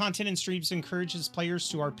scripted content in streams encourages players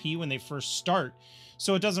to RP when they first start,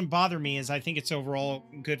 so it doesn't bother me, as I think it's overall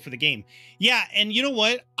good for the game. Yeah, and you know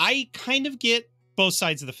what? I kind of get both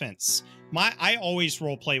sides of the fence. I always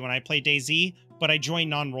roleplay when I play Dayz, but I join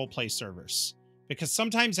non-roleplay servers. Because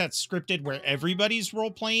sometimes that's scripted where everybody's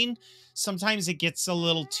role-playing. Sometimes it gets a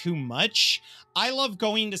little too much. I love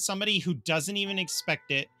going to somebody who doesn't even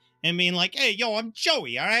expect it and being like, hey, yo, I'm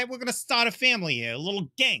Joey, all right? We're going to start a family here, a little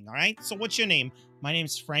gang, all right? So what's your name? My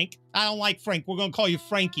name's Frank. I don't like Frank. We're going to call you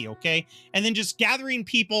Frankie, okay? And then just gathering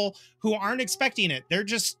people who aren't expecting it. They're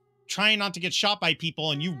just trying not to get shot by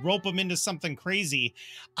people, and you rope them into something crazy.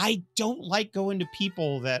 I don't like going to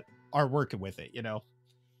people that are working with it, you know?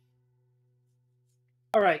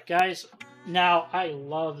 All right, guys. Now, I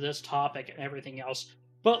love this topic and everything else,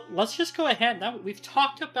 but let's just go ahead. Now, we've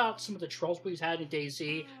talked about some of the trolls we've had in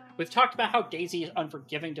Dayz. We've talked about how Dayz is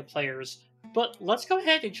unforgiving to players, but let's go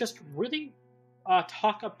ahead and just really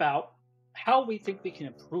talk about how we think we can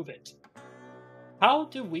improve it. How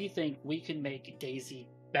do we think we can make Dayz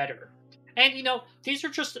better? And, you know, these are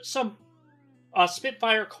just some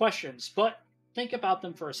spitfire questions, but think about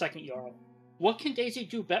them for a second, Jarl. What can Dayz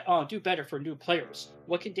do better for new players?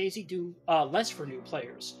 What can Dayz do less for new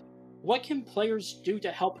players? What can players do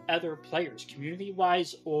to help other players,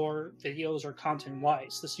 community-wise or videos or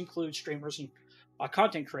content-wise? This includes streamers and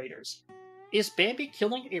content creators. Is Bambi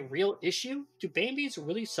killing a real issue? Do Bambies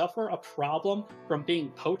really suffer a problem from being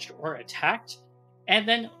poached or attacked? And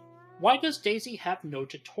then, why does Dayz have no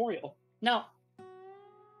tutorial? Now,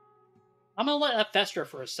 I'm going to let that fester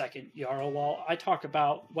for a second, Jarl, while I talk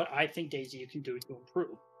about what I think Dayz can do to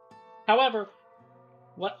improve. However,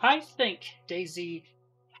 what I think Dayz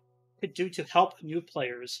could do to help new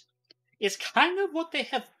players is kind of what they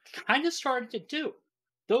have kind of started to do.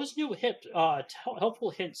 Those new helpful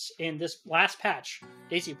hints in this last patch,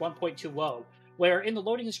 Dayz 1.20, where in the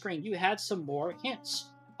loading screen you had some more hints.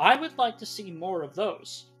 I would like to see more of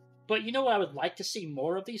those. But you know what I would like to see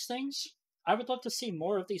more of these things? I would love to see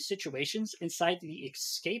more of these situations inside the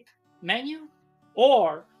escape menu,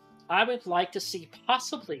 or I would like to see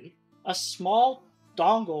possibly a small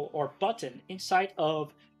dongle or button inside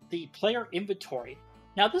of the player inventory.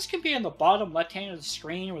 Now this can be in the bottom left hand of the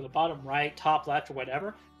screen or the bottom right, top left, or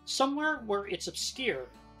whatever, somewhere where it's obscure,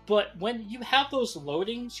 but when you have those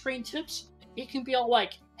loading screen tips, it can be all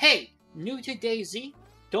like, hey, new to Dayz,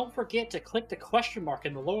 don't forget to click the question mark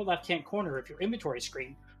in the lower left hand corner of your inventory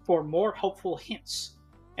screen for more helpful hints.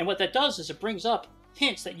 And what that does is it brings up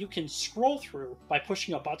hints that you can scroll through by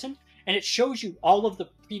pushing a button, and it shows you all of the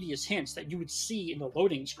previous hints that you would see in the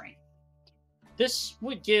loading screen. This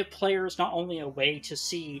would give players not only a way to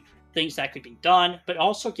see things that could be done, but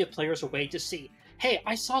also give players a way to see, hey,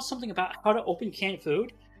 I saw something about how to open canned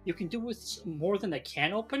food. You can do with more than a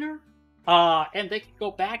can opener. And they can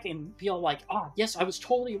go back and feel like, oh, yes, I was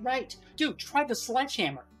totally right. Dude, try the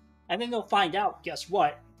sledgehammer. And then they'll find out, guess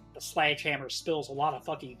what? The sledgehammer spills a lot of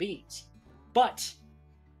fucking beans. But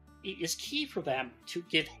it is key for them to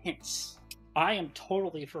give hints. I am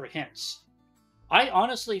totally for hints. I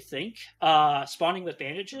honestly think spawning with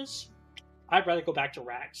bandages, I'd rather go back to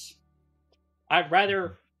rags. I'd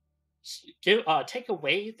rather take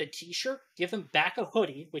away the t-shirt, give them back a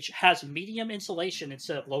hoodie, which has medium insulation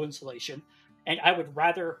instead of low insulation, and I would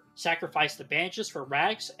rather sacrifice the bandages for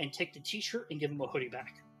rags and take the t-shirt and give them a hoodie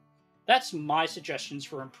back. That's my suggestions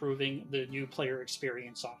for improving the new player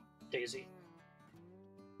experience on DayZ.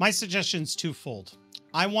 My suggestion's twofold.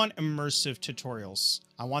 I want immersive tutorials.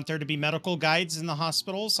 I want there to be medical guides in the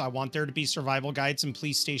hospitals. I want there to be survival guides in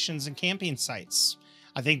police stations and camping sites.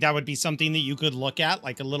 I think that would be something that you could look at,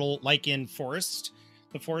 like a little, like in Forest,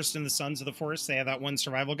 the Forest and the Sons of the Forest, they have that one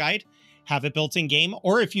survival guide, have it built in game.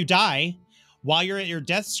 Or if you die, while you're at your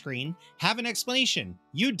death screen, have an explanation.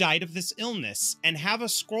 You died of this illness, and have a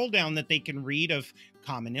scroll down that they can read of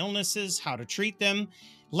common illnesses, how to treat them.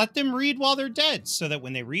 Let them read while they're dead so that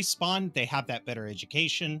when they respawn, they have that better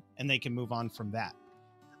education and they can move on from that.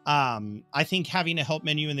 I think having a help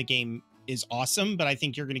menu in the game is awesome, but I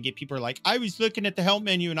think you're going to get people who are like, I was looking at the help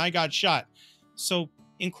menu and I got shot. So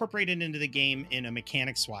incorporate it into the game in a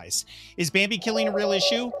mechanics wise. Is Bambi killing a real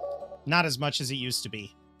issue? Not as much as it used to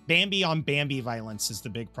be. Bambi on Bambi violence is the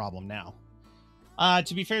big problem now.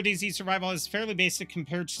 To be fair, DayZ survival is fairly basic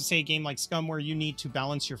compared to, say, a game like Scum, where you need to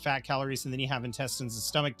balance your fat calories and then you have intestines and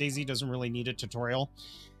stomach. DayZ doesn't really need a tutorial.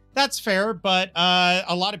 That's fair, but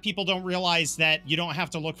a lot of people don't realize that you don't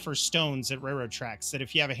have to look for stones at railroad tracks. That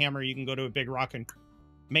if you have a hammer, you can go to a big rock and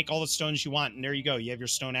make all the stones you want, and there you go. You have your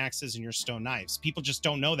stone axes and your stone knives. People just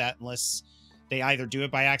don't know that unless they either do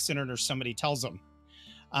it by accident or somebody tells them.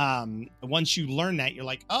 Once you learn that, you're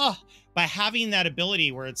like, oh, by having that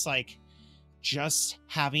ability where it's like, just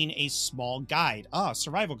having a small guide.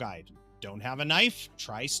 Survival guide. Don't have a knife?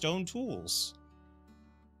 Try stone tools.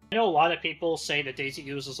 I know a lot of people say that DayZ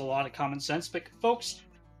uses a lot of common sense, but folks,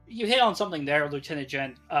 you hit on something there, Lieutenant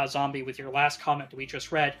Gen Zombie, with your last comment that we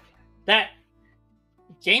just read, that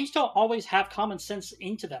games don't always have common sense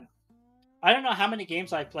into them. I don't know how many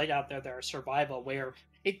games I've played out there that are survival where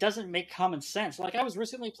it doesn't make common sense. Like, I was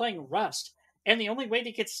recently playing Rust, and the only way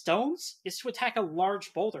to get stones is to attack a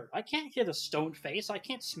large boulder. I can't hit a stone face. I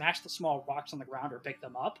can't smash the small rocks on the ground or pick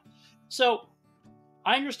them up. So,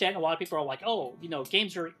 I understand a lot of people are like, oh,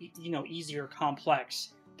 games are, easier, complex.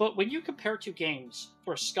 But when you compare two games,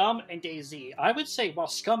 for Scum and DayZ, I would say while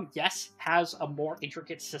Scum, yes, has a more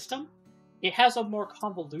intricate system, it has a more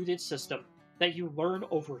convoluted system that you learn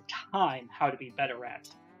over time how to be better at.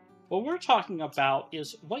 What we're talking about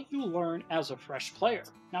is what you learn as a fresh player.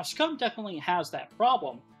 Now, Scum definitely has that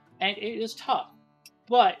problem, and it is tough,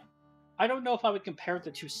 but I don't know if I would compare the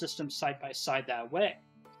two systems side by side that way.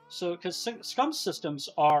 So, because Scum systems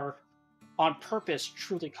are, on purpose,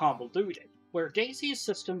 truly convoluted, where DayZ's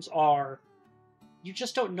systems are, you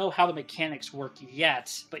just don't know how the mechanics work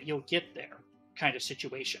yet, but you'll get there kind of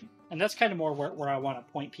situation. And that's kind of more where I want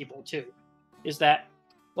to point people to, is that,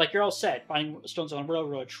 like you're all said, finding stones on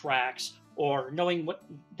railroad tracks, or knowing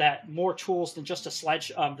that more tools than just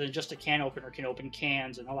a can opener can open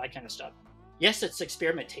cans and all that kind of stuff. Yes, it's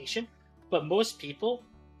experimentation, but most people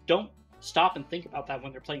don't stop and think about that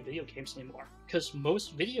when they're playing video games anymore, because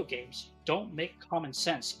most video games don't make common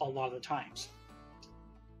sense a lot of the times.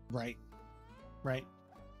 Right.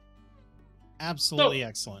 Absolutely So,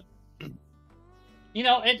 excellent.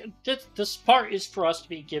 And this part is for us to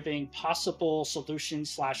be giving possible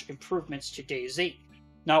solutions / improvements to DayZ.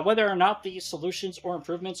 Now, whether or not these solutions or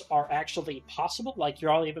improvements are actually possible, like you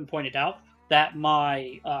all even pointed out, that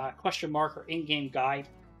my question mark or in-game guide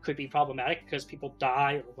could be problematic because people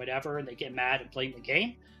die or whatever and they get mad and blame the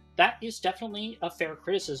game, that is definitely a fair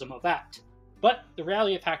criticism of that. But the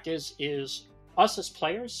reality of the fact is us as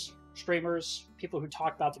players, streamers, people who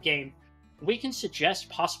talk about the game, we can suggest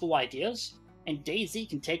possible ideas, and DayZ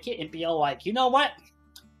can take it and be all like, you know what?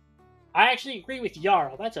 I actually agree with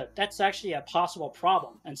Jarl. That's actually a possible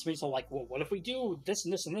problem. And somebody's all like, well, what if we do this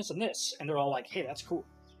and this and this and this? And they're all like, hey, that's cool.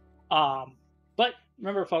 But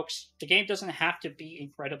remember, folks, the game doesn't have to be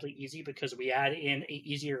incredibly easy because we add in an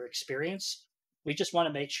easier experience. We just want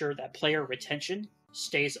to make sure that player retention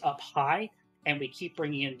stays up high and we keep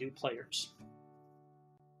bringing in new players.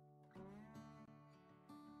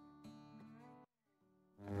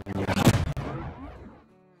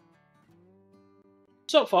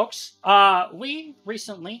 So, folks, we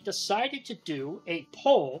recently decided to do a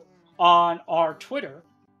poll on our Twitter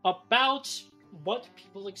about what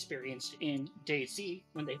people experienced in Dayz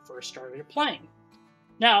when they first started playing.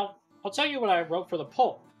 Now, I'll tell you what I wrote for the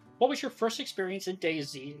poll. What was your first experience in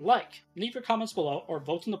Dayz like? Leave your comments below or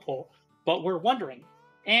vote in the poll, but we're wondering.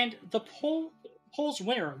 And the poll's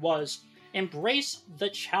winner was embrace the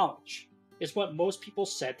challenge, is what most people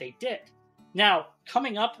said they did. Now,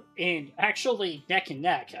 coming up in actually neck and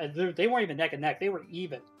neck, they weren't even neck and neck, they were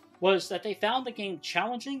even, was that they found the game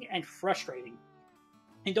challenging and frustrating.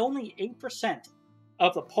 And only 8%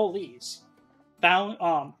 of the pollees found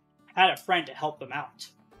had a friend to help them out.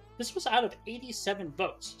 This was out of 87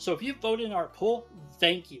 votes. So if you voted in our poll,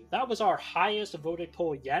 thank you. That was our highest voted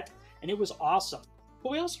poll yet, and it was awesome.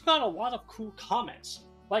 But we also got a lot of cool comments.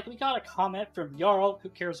 Like, we got a comment from Jarl, who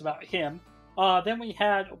cares about him. Then we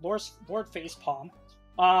had Lord Facepalm.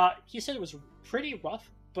 He said it was pretty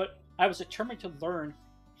rough, but I was determined to learn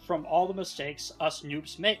from all the mistakes us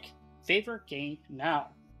noobs make. Favorite game now.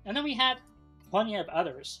 And then we had plenty of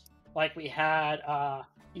others. Like we had,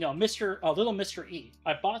 little Mr. E.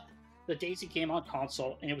 I bought the Dayz game on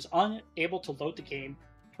console, and it was unable to load the game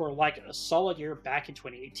for like a solid year back in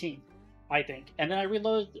 2018, I think. And then I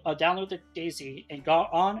downloaded Dayz and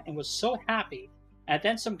got on and was so happy. And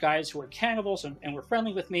then some guys who were cannibals and were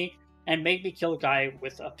friendly with me and made me kill a guy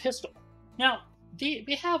with a pistol. Now,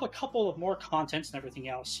 we have a couple of more contents and everything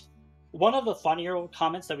else. One of the funnier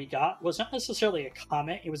comments that we got was not necessarily a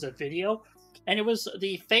comment, it was a video. And it was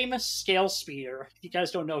the famous Scale Speeder. If you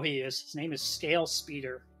guys don't know who he is, his name is Scale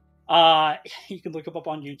Speeder. You can look him up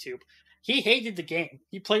on YouTube. He hated the game.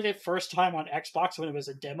 He played it first time on Xbox when it was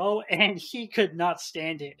a demo, and he could not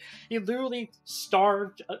stand it. He literally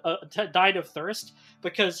died of thirst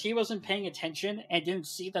because he wasn't paying attention and didn't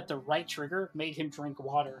see that the right trigger made him drink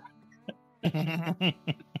water. But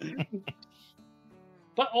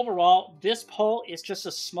overall, this poll is just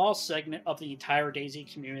a small segment of the entire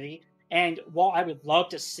Dayz community. And while I would love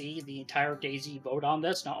to see the entire Dayz vote on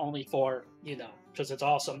this, not only for, because it's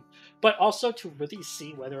awesome, but also to really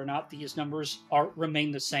see whether or not these numbers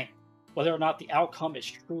remain the same, whether or not the outcome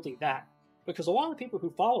is truly that. Because a lot of people who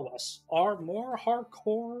follow us are more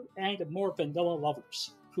hardcore and more vanilla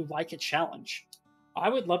lovers who like a challenge. I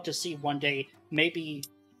would love to see one day maybe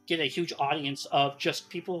get a huge audience of just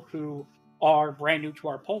people who are brand new to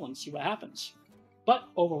our poll and see what happens. But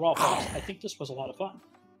overall, folks, I think this was a lot of fun.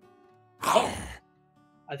 Oh,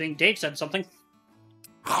 I think Dave said something.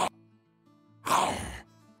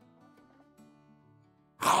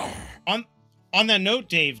 On that note,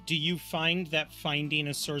 Dave, do you find that finding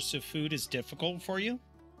a source of food is difficult for you?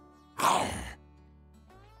 Oh.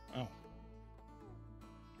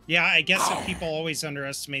 Yeah, I guess if people always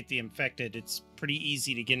underestimate the infected, it's pretty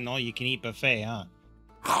easy to get an all-you-can-eat buffet, huh?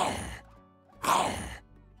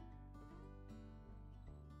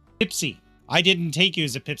 Pipsy. I didn't take you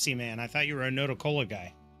as a Pipsy man. I thought you were a Noto-Cola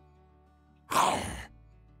guy. All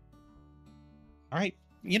right.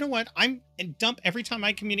 You know what? Dump, every time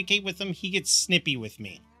I communicate with him, he gets snippy with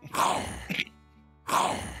me.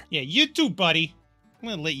 Yeah, you too, buddy. I'm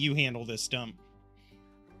going to let you handle this, Dump.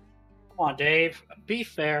 Come on, Dave. Be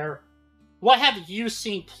fair. What have you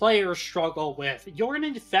seen players struggle with? You're an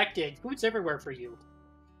infected. Food's everywhere for you.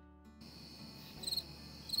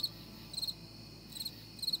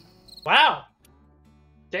 Wow.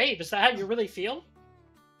 Dave, is that how you really feel?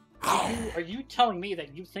 Are you telling me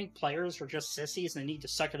that you think players are just sissies and need to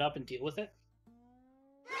suck it up and deal with it?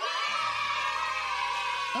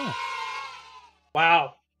 Oh.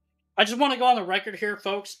 Wow. I just want to go on the record here,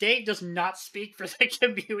 folks. Dave does not speak for the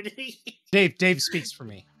community. Dave speaks for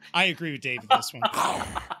me. I agree with Dave with this one.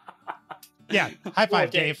 Yeah, high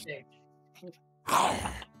five, Dave.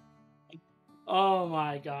 Oh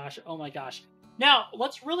my gosh. Oh my gosh. Now,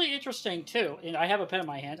 what's really interesting, too, and I have a pen in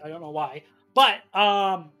my hand, I don't know why, but,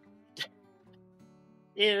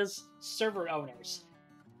 is server owners.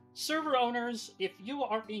 Server owners, if you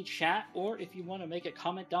are in chat, or if you want to make a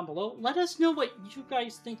comment down below, let us know what you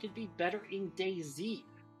guys think could be better in Dayz.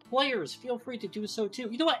 Players, feel free to do so, too.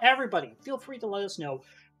 You know what, everybody, feel free to let us know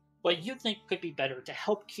what you think could be better to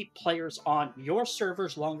help keep players on your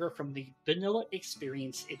servers longer from the vanilla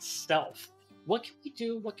experience itself. What can we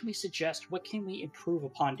do? What can we suggest? What can we improve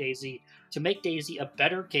upon Dayz to make Dayz a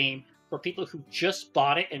better game for people who just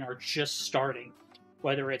bought it and are just starting?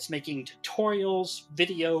 Whether it's making tutorials,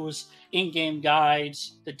 videos, in-game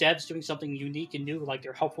guides, the devs doing something unique and new like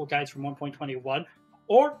their helpful guides from 1.21,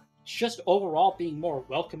 or just overall being more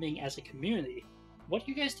welcoming as a community. What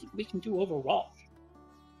do you guys think we can do overall?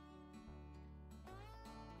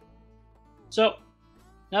 So,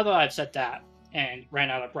 now that I've said that, and ran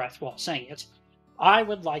out of breath while saying it, I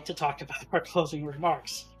would like to talk about our closing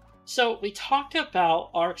remarks. So we talked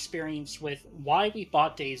about our experience with why we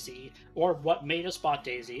bought Dayz, or what made us bought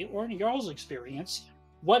Dayz, or in Jarl's experience,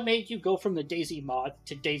 what made you go from the Dayz mod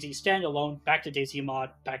to Dayz standalone, back to Dayz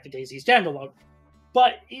mod, back to Dayz standalone.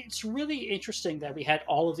 But it's really interesting that we had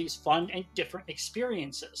all of these fun and different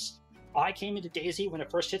experiences. I came into Dayz when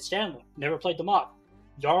it first hit standalone, never played the mod.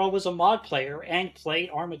 Jarl was a mod player and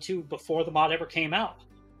played Arma 2 before the mod ever came out.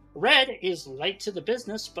 Red is late to the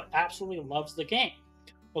business but absolutely loves the game.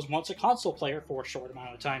 Was once a console player for a short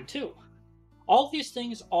amount of time too. All of these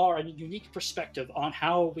things are a unique perspective on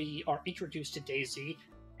how we are introduced to Dayz,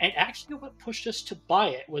 and actually what pushed us to buy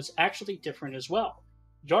it was actually different as well.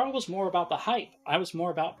 Jarl was more about the hype, I was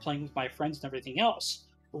more about playing with my friends and everything else.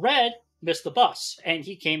 Red missed the bus, and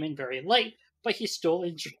he came in very late, but he still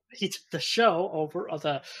enjoyed the show over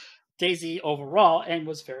the Dayz overall and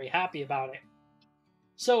was very happy about it.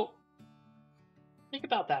 So, think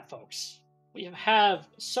about that, folks. We have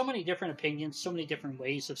so many different opinions, so many different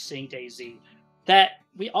ways of seeing Dayz, that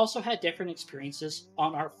we also had different experiences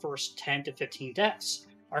on our first 10 to 15 deaths,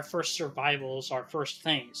 our first survivals, our first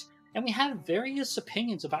things. And we have various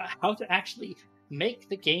opinions about how to actually make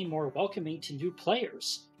the game more welcoming to new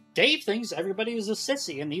players. Dave thinks everybody is a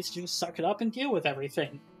sissy and needs to suck it up and deal with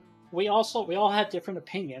everything. We all have different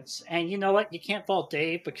opinions, and you know what? You can't fault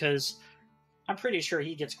Dave because I'm pretty sure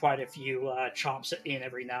he gets quite a few chomps in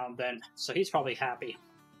every now and then, so he's probably happy.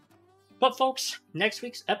 But folks, next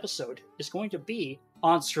week's episode is going to be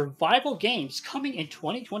on survival games coming in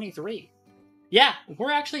 2023. Yeah,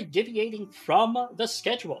 we're actually deviating from the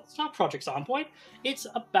schedule. It's not Project Zomboid, it's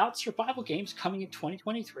about survival games coming in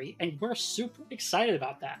 2023, and we're super excited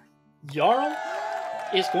about that. Jarl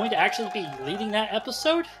is going to actually be leading that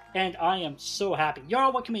episode, and I am so happy.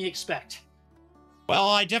 Jarl, what can we expect? Well,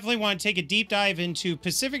 I definitely want to take a deep dive into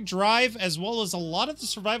Pacific Drive, as well as a lot of the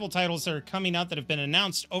survival titles that are coming out that have been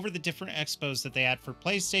announced over the different expos that they had for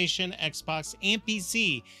PlayStation, Xbox, and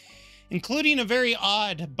PC, including a very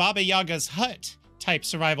odd Baba Yaga's Hut type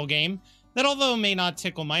survival game that, although may not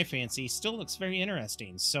tickle my fancy, still looks very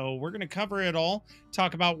interesting. So we're going to cover it all,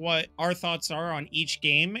 talk about what our thoughts are on each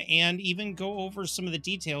game, and even go over some of the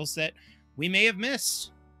details that we may have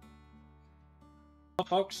missed.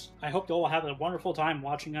 Folks, I hope you all have a wonderful time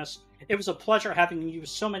watching us. It was a pleasure having you,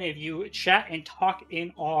 so many of you, chat and talk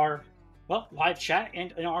in our, live chat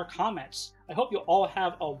and in our comments. I hope you all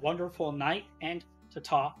have a wonderful night, and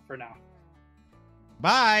ta-ta for now.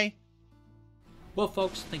 Bye! Well,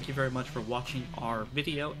 folks, thank you very much for watching our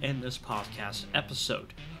video and this podcast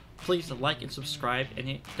episode. Please like and subscribe, and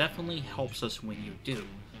it definitely helps us when you do.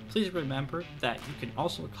 Please remember that you can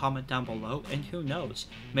also comment down below, and who knows,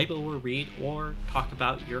 maybe we'll read or talk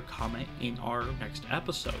about your comment in our next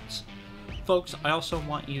episodes. Folks, I also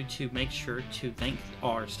want you to make sure to thank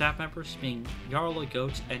our staff members, being Jarl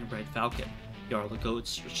Goats and Red Falcon. Jarl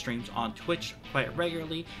Goats streams on Twitch quite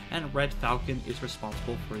regularly, and Red Falcon is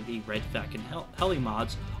responsible for the Red Falcon heli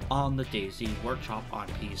mods on the Dayz Workshop on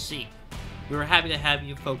PC. We were happy to have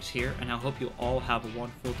you folks here, and I hope you all have a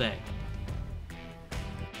wonderful day.